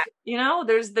for it. Yeah. You know,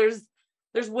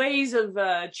 there's ways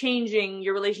of changing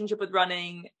your relationship with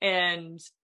running and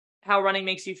how running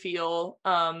makes you feel,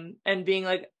 and being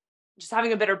like, just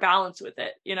having a better balance with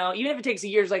it, you know, even if it takes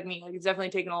years like me, like it's definitely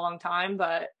taken a long time,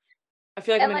 but I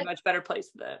feel like I'm in a much better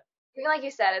place with it. Even like you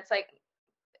said, it's like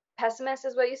pessimist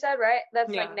is what you said, right?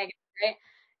 That's like negative, right?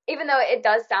 Even though it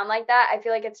does sound like that, I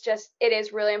feel like it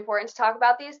is really important to talk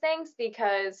about these things,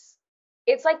 because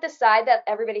it's like the side that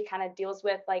everybody kind of deals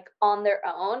with like on their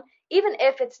own, even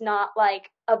if it's not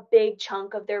like a big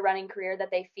chunk of their running career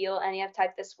that they feel any of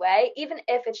type this way, even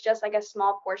if it's just like a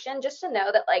small portion, just to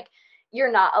know that like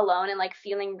you're not alone and like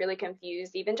feeling really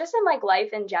confused, even just in like life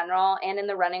in general and in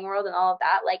the running world and all of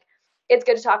that. Like it's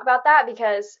good to talk about that,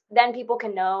 because then people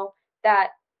can know that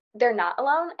they're not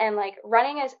alone. And like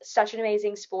running is such an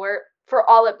amazing sport for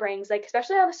all it brings, like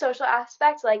especially on the social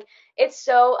aspect. Like it's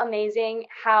so amazing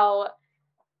how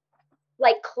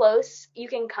like close you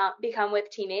can become with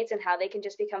teammates, and how they can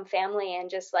just become family, and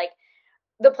just like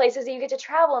the places that you get to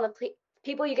travel and the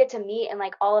people you get to meet and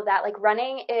like all of that. Like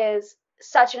running is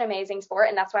such an amazing sport.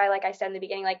 And that's why, like I said in the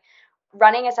beginning, like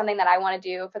running is something that I want to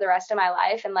do for the rest of my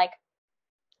life. And like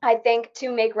I think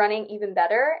to make running even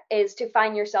better is to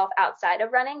find yourself outside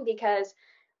of running, because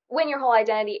when your whole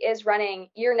identity is running,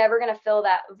 you're never going to fill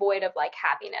that void of like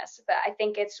happiness. But I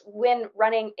think it's when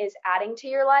running is adding to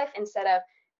your life instead of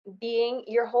being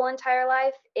your whole entire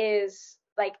life is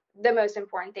like the most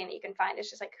important thing that you can find. It's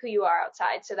just like who you are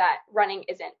outside, so that running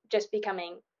isn't just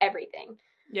becoming everything.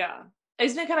 Yeah.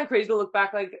 Isn't it kind of crazy to look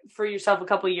back like for yourself a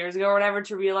couple of years ago or whatever,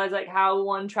 to realize like how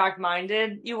one track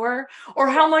minded you were, or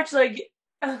how much like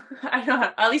I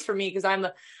know, at least for me, because I'm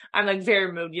like very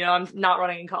removed, you know, I'm not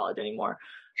running in college anymore.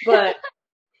 But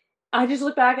I just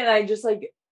look back and I just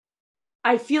like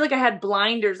I feel like I had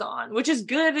blinders on, which is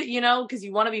good, you know, because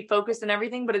you want to be focused and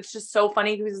everything, but it's just so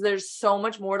funny because there's so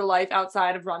much more to life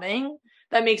outside of running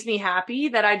that makes me happy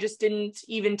that I just didn't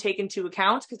even take into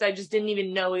account because I just didn't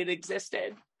even know it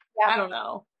existed. Yeah. I don't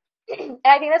know. And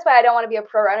I think that's why I don't want to be a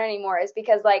pro runner anymore, is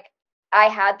because like I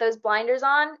had those blinders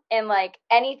on, and like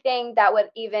anything that would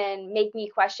even make me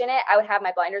question it, I would have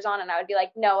my blinders on and I would be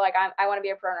like, no, like I want to be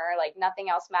a pro runner, like nothing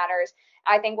else matters.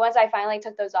 I think once I finally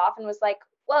took those off and was like,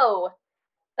 whoa,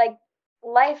 like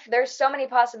life, there's so many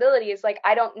possibilities. Like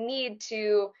I don't need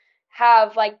to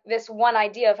have like this one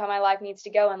idea of how my life needs to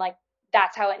go and like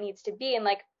that's how it needs to be. And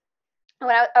like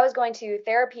when I was going to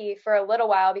therapy for a little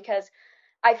while because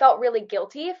I felt really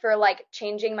guilty for like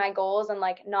changing my goals and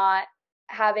like not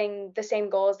having the same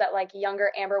goals that like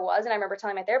younger Amber was. And I remember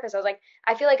telling my therapist, I was like,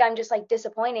 I feel like I'm just like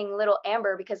disappointing little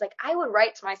Amber, because like I would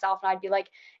write to myself and I'd be like,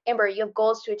 Amber, you have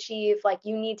goals to achieve. Like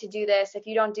you need to do this. If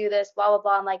you don't do this, blah, blah,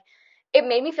 blah. And like, it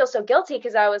made me feel so guilty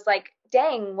because I was like,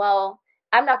 dang, well,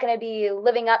 I'm not going to be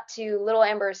living up to little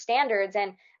Amber's standards.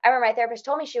 And I remember my therapist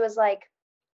told me, she was like,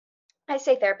 I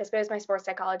say therapist, but it was my sports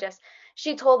psychologist.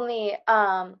 She told me,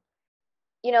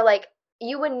 you know, like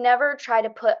you would never try to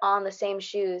put on the same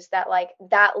shoes that like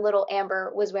that little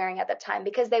Amber was wearing at the time,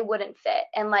 because they wouldn't fit.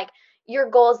 And like your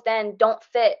goals then don't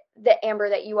fit the Amber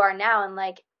that you are now. And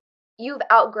like you've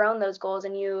outgrown those goals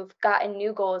and you've gotten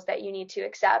new goals that you need to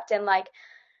accept. And like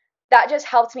that just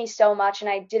helped me so much. And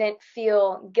I didn't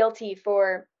feel guilty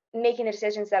for making the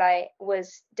decisions that I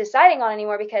was deciding on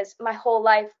anymore, because my whole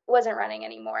life wasn't running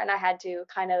anymore. And I had to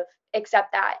kind of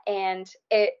accept that. And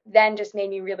it then just made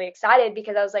me really excited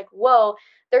because I was like, whoa,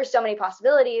 there's so many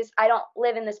possibilities. I don't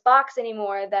live in this box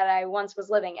anymore that I once was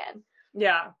living in.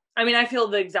 Yeah. I mean, I feel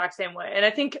the exact same way. And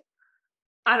I think,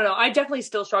 I don't know, I definitely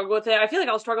still struggle with it. I feel like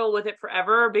I'll struggle with it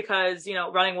forever because, you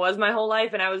know, running was my whole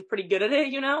life and I was pretty good at it,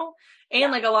 you know?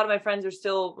 And like a lot of my friends are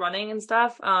still running and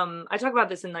stuff. I talk about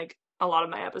this in like a lot of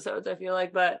my episodes, I feel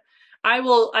like, but I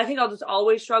think I'll just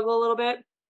always struggle a little bit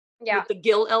with the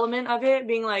guilt element of it,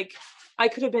 being like, I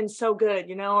could have been so good,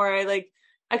 you know, or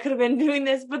I could have been doing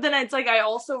this, but then it's like, I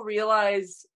also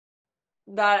realize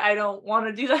that I don't want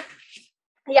to do that.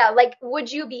 Yeah. Like,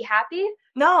 would you be happy?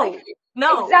 No, like,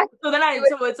 no. Exactly. So then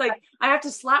so it's like, I have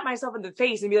to slap myself in the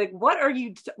face and be like, what are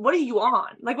you on?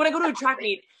 Like when I go to a track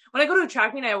meet,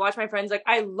 and I watch my friends, like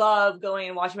I love going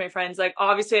and watching my friends. Like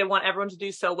obviously I want everyone to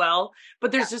do so well,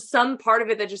 but there's just some part of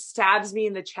it that just stabs me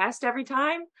in the chest every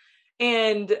time.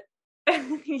 And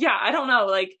yeah, I don't know.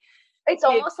 Like it's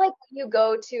almost like you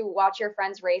go to watch your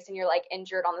friends race and you're like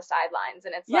injured on the sidelines,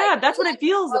 and it's yeah, like, that's what it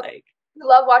feels like. You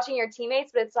love watching your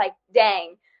teammates, but it's like,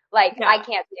 dang, like I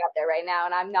can't be out there right now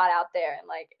and I'm not out there. And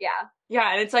like,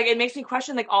 yeah, and it's like it makes me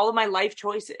question like all of my life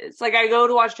choices. Like I go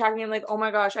to watch track and I'm like, oh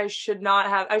my gosh, I should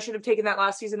have taken that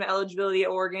last season of eligibility at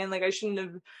Oregon. Like I shouldn't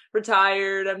have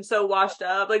retired. I'm so washed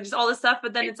up, like just all this stuff.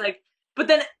 But then it's like,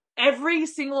 every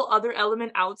single other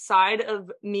element outside of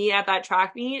me at that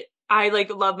track meet, I like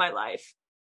love my life.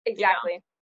 Exactly.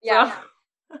 You know? Yeah.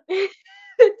 So,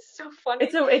 it's so funny.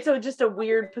 It's just a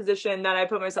weird position that I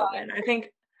put myself in. I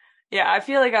think, yeah, I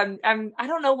feel like I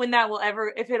don't know when that will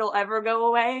ever, if it'll ever go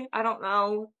away. I don't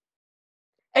know.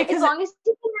 As long as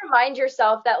you can remind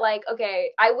yourself that like,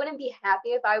 okay, I wouldn't be happy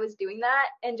if I was doing that,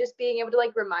 and just being able to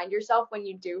like remind yourself when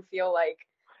you do feel like.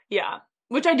 Yeah.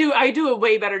 Which I do a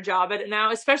way better job at it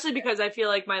now, especially because I feel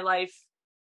like my life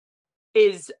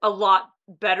is a lot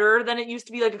better than it used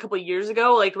to be like a couple of years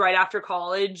ago, like right after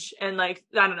college, and like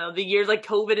I don't know, the years like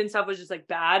COVID and stuff was just like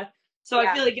bad. So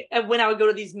I feel like when I would go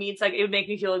to these meets, like it would make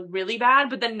me feel like really bad.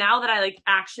 But then now that I like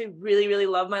actually really, really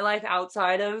love my life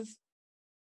outside of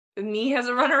me as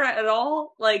a runner at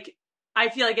all, like I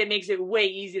feel like it makes it way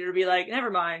easier to be like, never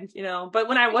mind, you know. But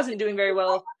when I wasn't doing very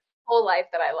well, whole life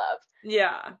that I loved.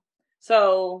 Yeah.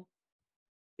 So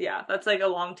yeah, that's like a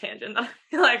long tangent that I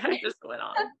feel like I just went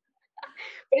on. But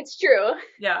it's true.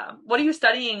 Yeah. What are you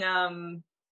studying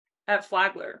at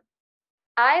Flagler?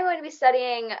 I'm going to be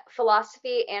studying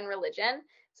philosophy and religion,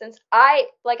 since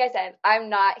like I said, I'm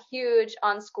not huge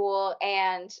on school,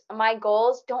 and my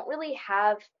goals don't really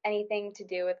have anything to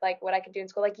do with like what I could do in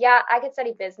school. Like, yeah, I could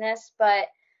study business, but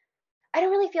I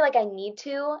don't really feel like I need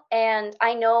to. And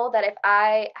I know that if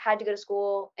I had to go to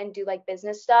school and do like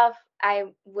business stuff, I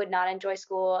would not enjoy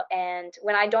school. And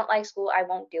when I don't like school, I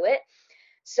won't do it.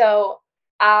 So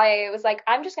I was like,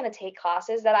 I'm just going to take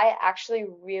classes that I actually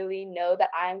really know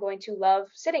that I'm going to love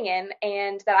sitting in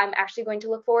and that I'm actually going to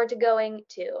look forward to going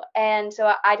to. And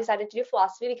so I decided to do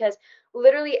philosophy because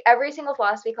literally every single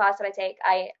philosophy class that I take,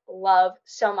 I love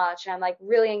so much. And I'm like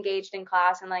really engaged in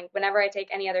class. And like whenever I take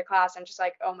any other class, I'm just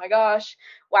like, oh my gosh,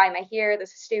 why am I here?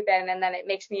 This is stupid. And then it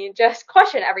makes me just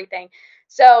question everything.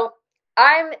 So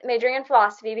I'm majoring in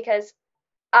philosophy because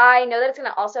I know that it's going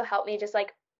to also help me just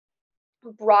like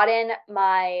broaden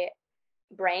my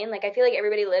brain. Like I feel like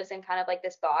everybody lives in kind of like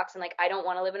this box, and like I don't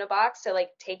want to live in a box. So like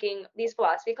taking these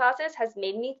philosophy classes has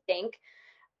made me think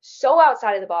so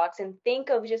outside of the box and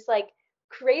think of just like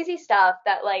crazy stuff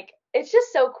that like it's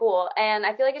just so cool. And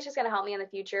I feel like it's just going to help me in the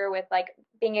future with like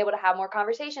being able to have more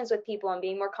conversations with people and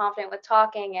being more confident with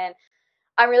talking. And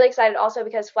I'm really excited also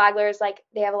because Flagler's like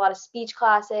they have a lot of speech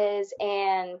classes,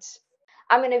 and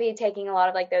I'm going to be taking a lot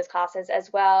of like those classes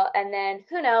as well. And then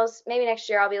who knows, maybe next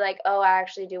year I'll be like, oh, I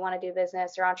actually do want to do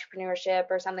business or entrepreneurship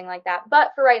or something like that.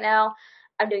 But for right now,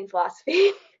 I'm doing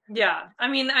philosophy. Yeah. I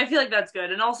mean, I feel like that's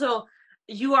good. And also,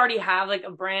 you already have like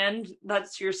a brand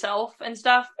that's yourself and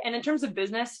stuff. And in terms of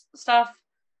business stuff,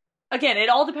 again, it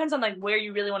all depends on like where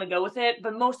you really want to go with it.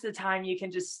 But most of the time you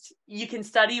can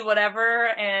study whatever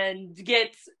and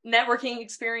get networking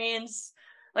experience.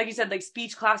 Like you said, like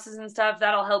speech classes and stuff,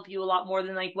 that'll help you a lot more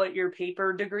than like what your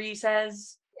paper degree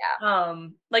says. Yeah.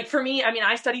 Like for me, I mean,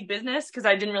 I studied business because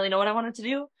I didn't really know what I wanted to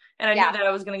do. And I knew that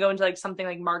I was going to go into like something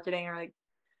like marketing or like,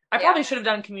 I probably should have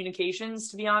done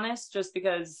communications, to be honest, just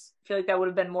because I feel like that would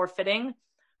have been more fitting.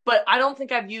 But I don't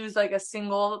think I've used like a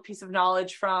single piece of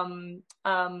knowledge from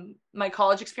my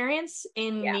college experience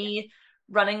in me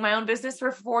running my own business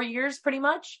for 4 years, pretty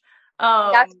much.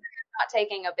 That's not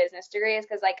taking a business degree is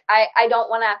because like I don't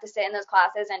want to have to sit in those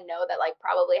classes and know that like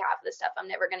probably half of the stuff I'm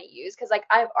never going to use because like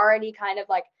I've already kind of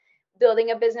like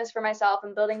building a business for myself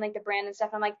and building like the brand and stuff.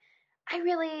 I'm like,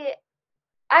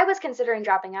 I was considering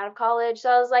dropping out of college. So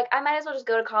I was like, I might as well just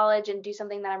go to college and do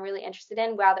something that I'm really interested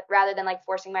in rather than like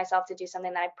forcing myself to do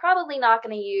something that I'm probably not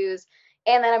going to use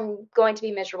and that I'm going to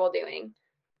be miserable doing.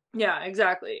 Yeah,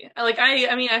 exactly. Like,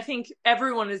 I mean, I think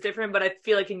everyone is different, but I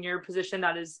feel like in your position,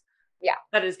 that is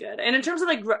good. And in terms of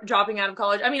like dropping out of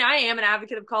college, I mean, I am an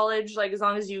advocate of college, like as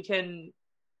long as you can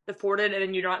afford it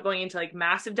and you're not going into like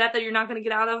massive debt that you're not going to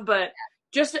get out of, but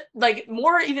just like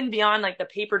more even beyond like the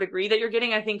paper degree that you're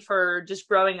getting, I think for just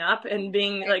growing up and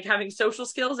being like having social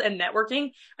skills and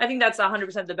networking, I think that's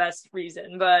 100% the best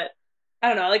reason. But I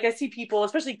don't know, like I see people,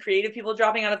 especially creative people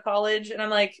dropping out of college and I'm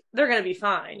like, they're going to be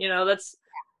fine.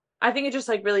 I think it just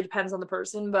like really depends on the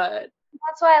person, but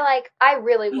that's why like I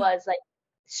really was like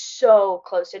so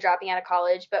close to dropping out of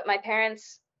college, but my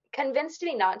parents convinced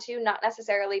me not to, not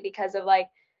necessarily because of like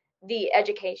the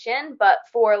education, but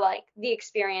for like the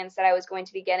experience that I was going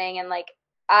to be getting. And like,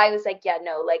 I was like, yeah,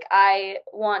 no, like I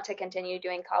want to continue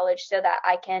doing college so that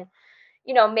I can,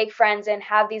 make friends and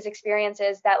have these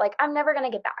experiences that like I'm never going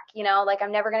to get back, like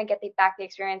I'm never going to get back the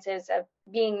experiences of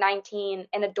being 19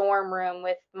 in a dorm room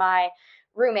with my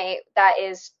roommate that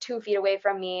is 2 feet away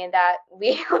from me that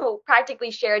we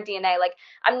practically share DNA. Like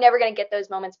I'm never going to get those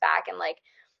moments back. And like,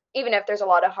 even if there's a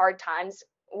lot of hard times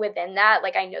within that,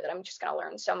 like I know that I'm just going to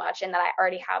learn so much and that I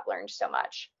already have learned so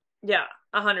much. Yeah,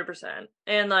 100%.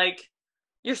 And like,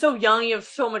 you're so young, you have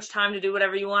so much time to do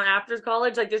whatever you want after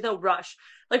college. Like, there's no rush.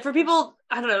 Like, for people,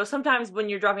 I don't know, sometimes when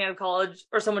you're dropping out of college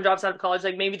or someone drops out of college,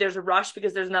 like maybe there's a rush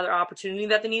because there's another opportunity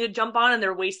that they need to jump on and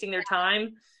they're wasting their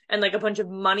time and like a bunch of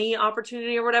money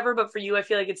opportunity or whatever. But for you, I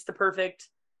feel like it's the perfect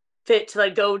fit to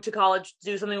like go to college,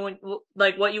 do something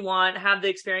like what you want, have the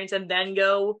experience, and then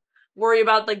go worry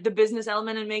about like the business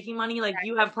element and making money. Like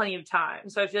you have plenty of time.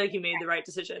 So I feel like you made the right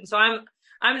decision. So I'm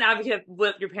an advocate of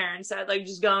what your parents said, like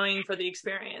just going for the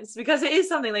experience because it is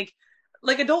something like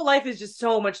adult life is just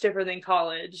so much different than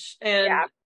college. And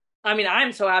I mean,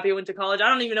 I'm so happy I went to college. I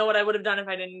don't even know what I would have done if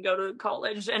I didn't go to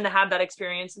college and to have that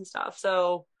experience and stuff.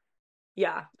 So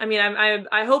yeah, I mean,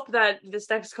 I hope that this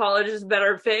next college is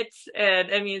better fit.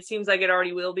 And I mean, it seems like it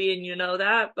already will be, and you know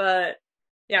that, but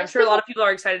yeah, I'm sure a lot of people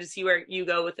are excited to see where you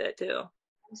go with it too.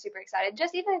 I'm super excited.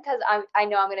 Just even because I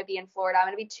know I'm going to be in Florida. I'm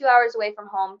going to be 2 hours away from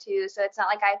home too. So it's not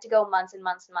like I have to go months and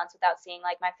months and months without seeing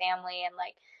like my family. And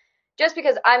like, just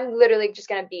because I'm literally just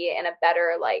going to be in a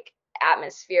better like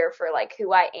atmosphere for like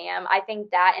who I am. I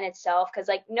think that in itself, because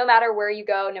like no matter where you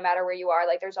go, no matter where you are,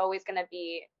 like there's always going to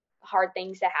be hard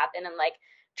things that happen, and like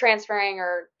transferring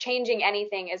or changing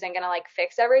anything isn't going to like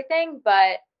fix everything.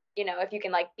 But if you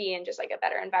can like be in just like a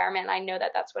better environment, I know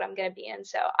that that's what I'm going to be in.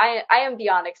 So I am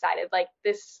beyond excited. Like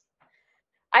this,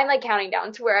 I'm like counting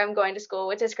down to where I'm going to school,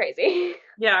 which is crazy.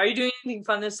 Yeah. Are you doing anything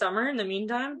fun this summer in the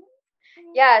meantime?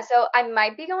 Yeah, so I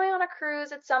might be going on a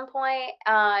cruise at some point.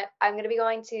 I'm gonna be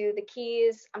going to the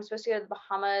Keys. I'm supposed to go to the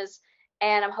Bahamas,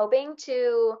 and I'm hoping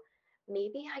to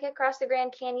maybe hike across the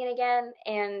Grand Canyon again.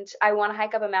 And I want to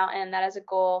hike up a mountain. That is a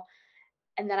goal.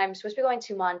 And then I'm supposed to be going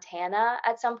to Montana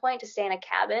at some point to stay in a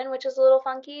cabin, which is a little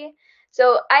funky.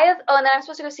 So I have, oh, and then I'm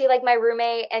supposed to go see like my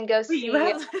roommate and go Wait, you see.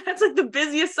 have that's like the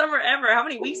busiest summer ever. How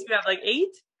many weeks do you have? Like 8?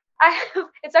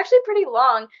 It's actually pretty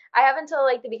long. I have until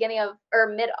like the beginning of or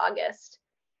mid-August.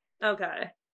 Okay.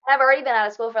 I've already been out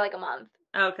of school for like a month.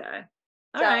 Okay.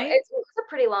 All So right. it's a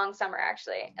pretty long summer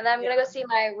actually. And then I'm gonna Yeah. go see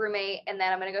my roommate, and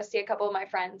then I'm gonna go see a couple of my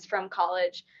friends from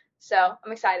college. So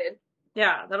I'm excited.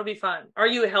 Yeah, that'll be fun. Are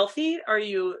you healthy? Are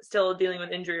you still dealing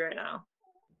with injury right now?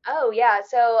 Oh yeah,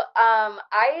 so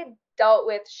I dealt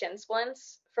with shin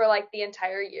splints for like the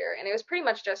entire year, and it was pretty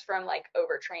much just from like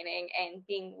overtraining and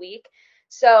being weak.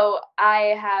 So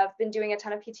I have been doing a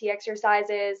ton of PT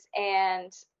exercises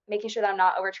and making sure that I'm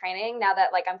not overtraining now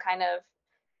that like I'm kind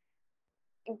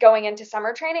of going into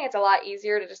summer training. It's a lot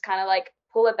easier to just kind of like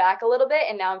pull it back a little bit,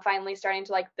 and now I'm finally starting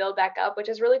to like build back up, which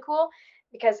is really cool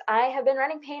because I have been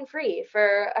running pain free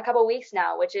for a couple weeks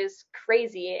now, which is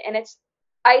crazy. And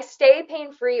I stay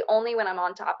pain free only when I'm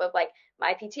on top of like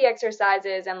my PT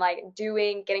exercises and like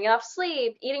getting enough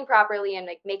sleep, eating properly, and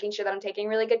like making sure that I'm taking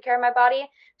really good care of my body.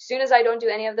 As soon as I don't do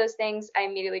any of those things, I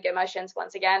immediately get my shin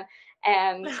splints again.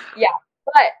 And yeah,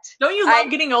 but Don't you love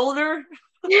getting older?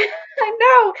 I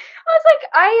know. I was like,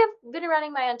 I have been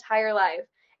running my entire life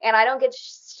and I don't get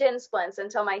shin splints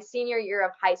until my senior year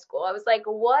of high school. I was like,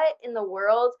 what in the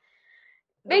world?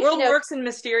 The world works in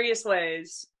mysterious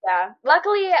ways. Yeah.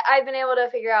 Luckily, I've been able to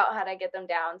figure out how to get them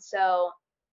down. So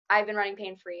I've been running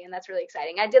pain free, and that's really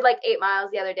exciting. I did like 8 miles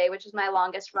the other day, which was my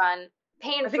longest run.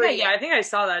 Pain free. I think I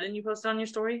saw that. Didn't you post it on your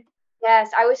story?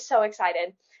 Yes, I was so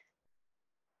excited.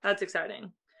 That's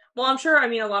exciting. Well, I'm sure,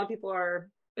 a lot of people are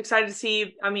excited to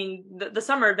see, the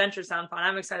summer adventures sound fun.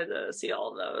 I'm excited to see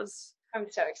all of those. I'm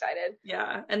so excited.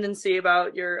 Yeah. And then see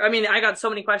about I got so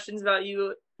many questions about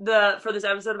you for this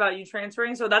episode about you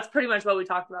transferring. So that's pretty much what we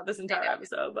talked about this entire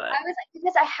episode. But I was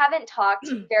because I haven't talked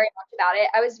very much about it.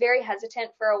 I was very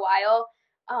hesitant for a while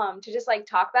to just like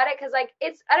talk about it because like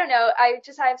I don't know, I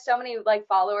have so many like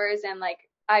followers, and like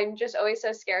I'm just always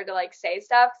so scared to like say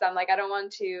stuff because I'm like I don't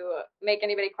want to make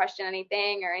anybody question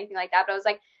anything or anything like that. But I was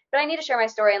like, but I need to share my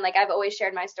story, and like I've always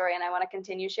shared my story, and I want to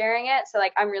continue sharing it. So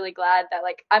like I'm really glad that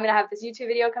like I'm gonna have this YouTube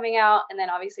video coming out, and then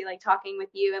obviously like talking with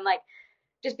you and like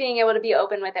just being able to be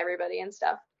open with everybody and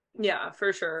stuff. Yeah,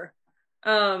 for sure.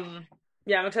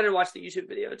 Yeah, I'm excited to watch the YouTube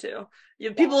video too.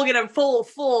 People will get a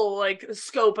full like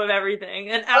scope of everything.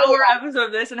 An hour episode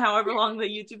of this and however long the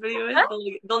YouTube video is,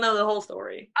 they'll know the whole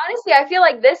story. Honestly, I feel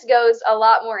like this goes a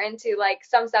lot more into like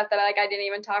some stuff that I didn't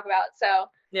even talk about. So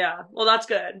yeah, well that's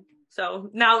good. So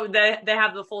now they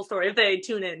have the full story if they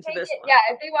tune in to this one. Yeah,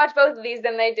 if they watch both of these,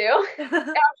 then they do. I'm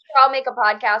sure I'll make a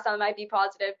podcast on my Be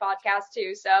Positive podcast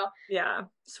too. So yeah,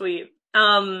 sweet.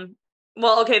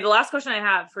 Well, okay, the last question I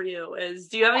have for you is,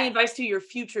 do you have any advice to your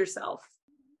future self?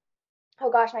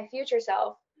 Oh gosh, my future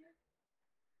self.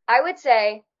 I would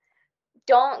say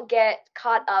don't get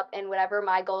caught up in whatever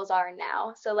my goals are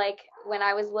now. So like when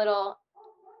I was little,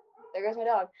 there goes my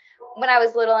dog. When I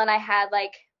was little and I had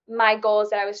like my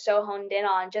goals that I was so honed in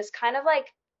on, just kind of like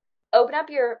open up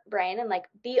your brain and like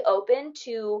be open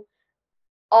to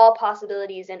all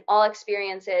possibilities and all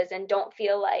experiences, and don't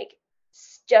feel like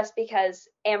just because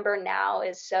Amber now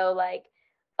is so like,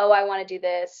 oh, I want to do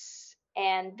this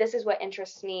and this is what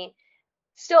interests me.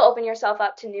 Still open yourself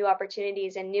up to new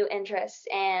opportunities and new interests,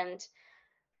 and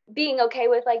being okay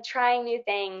with like trying new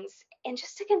things, and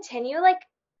just to continue like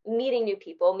meeting new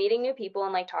people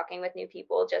and like talking with new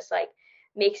people just like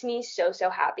makes me so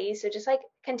happy. So just like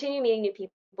continue meeting new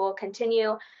people,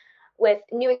 continue with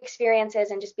new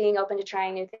experiences, and just being open to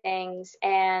trying new things,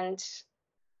 and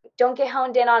don't get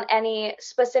honed in on any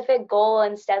specific goal.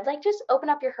 Instead, like just open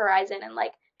up your horizon and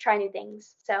like try new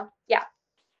things. So yeah,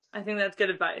 I think that's good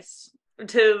advice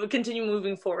to continue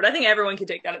moving forward. I think everyone can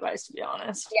take that advice, to be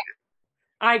honest. Yeah,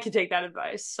 I could take that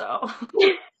advice. So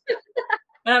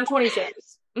and I'm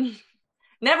 26.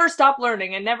 Never stop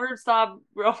learning and never stop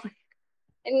growing.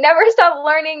 Never stop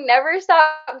learning, never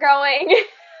stop growing.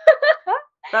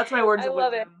 That's my words of wisdom. I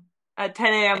love it. At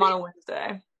 10 a.m. on a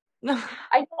Wednesday. I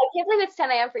can't believe it's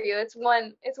 10 a.m. for you. It's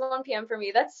 1 p.m. for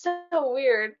me. That's so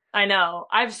weird. I know.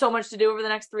 I have so much to do over the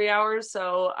next 3 hours,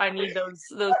 so I need those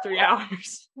 3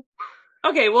 hours.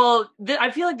 Okay, well,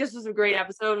 I feel like this was a great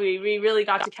episode. We really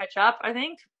got to catch up, I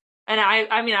think. And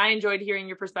I enjoyed hearing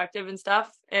your perspective and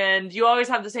stuff. And you always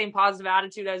have the same positive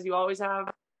attitude as you always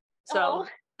have. So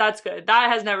that's good.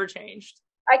 That has never changed.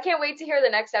 I can't wait to hear the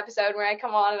next episode when I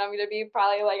come on, and I'm gonna be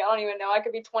probably like, I don't even know, I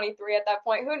could be 23 at that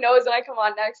point. Who knows when I come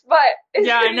on next? But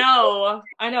yeah,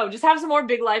 I know. Just have some more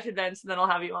big life events, and then I'll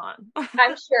have you on.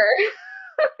 I'm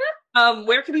sure.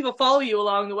 Where can people follow you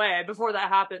along the way before that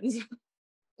happens?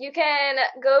 You can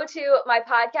go to my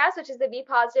podcast, which is the Be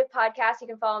Positive Podcast. You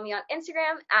can follow me on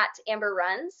Instagram at Amber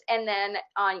Runs, and then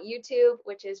on YouTube,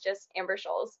 which is just Amber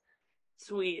Schulz.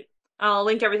 Sweet. I'll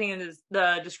link everything in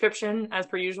the description as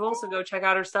per usual, so go check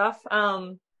out her stuff.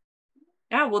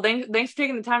 Yeah, well, thanks for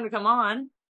taking the time to come on.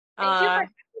 Thank you for having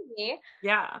me.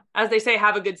 Yeah, as they say,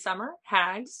 have a good summer,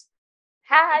 hags.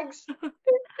 Hags.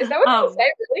 Is that what people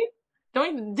say,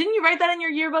 really? Didn't you write that in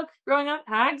your yearbook growing up?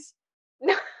 Hags?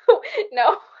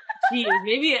 No. Jeez,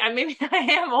 maybe I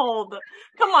am old.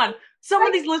 Come on, some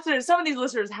of these listeners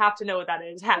have to know what that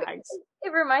is. Hags.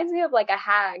 It reminds me of like a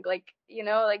hag, like, you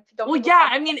know, like. Well, yeah,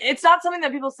 I mean, it's not something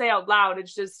that people say out loud.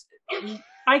 It's just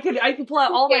I could pull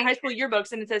out all my high school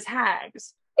yearbooks and it says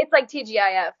hags. It's like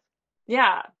TGIF.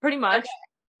 Yeah, pretty much.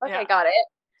 Okay, yeah. Got it.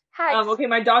 Hags. Okay,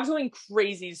 my dog's going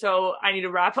crazy, so I need to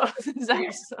wrap up this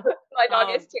episode. My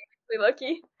dog is too. Really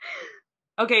lucky.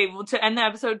 Okay, well, to end the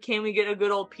episode, can we get a good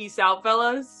old peace out,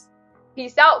 fellas?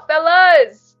 Peace out,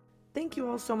 fellas! Thank you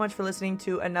all so much for listening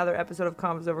to another episode of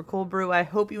Convos Over Cold Brew. I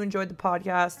hope you enjoyed the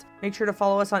podcast. Make sure to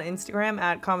follow us on Instagram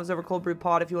at Convos Over Cold Brew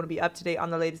Pod if you want to be up to date on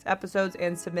the latest episodes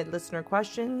and submit listener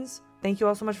questions. Thank you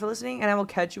all so much for listening, and I will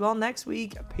catch you all next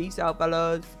week. Peace out,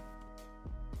 fellas.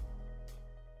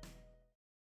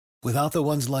 Without the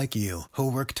ones like you,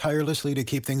 who work tirelessly to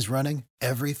keep things running,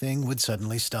 everything would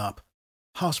suddenly stop.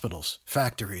 Hospitals,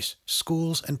 factories,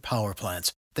 schools, and power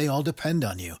plants, they all depend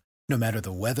on you. No matter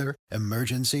the weather,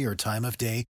 emergency, or time of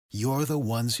day, you're the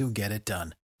ones who get it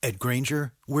done. At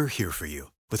Grainger, we're here for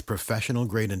you with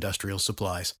professional-grade industrial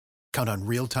supplies. Count on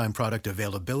real-time product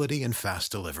availability and fast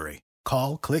delivery.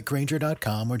 Call, click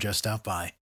Grainger.com, or just stop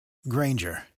by.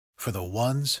 Grainger, for the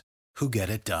ones who get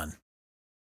it done.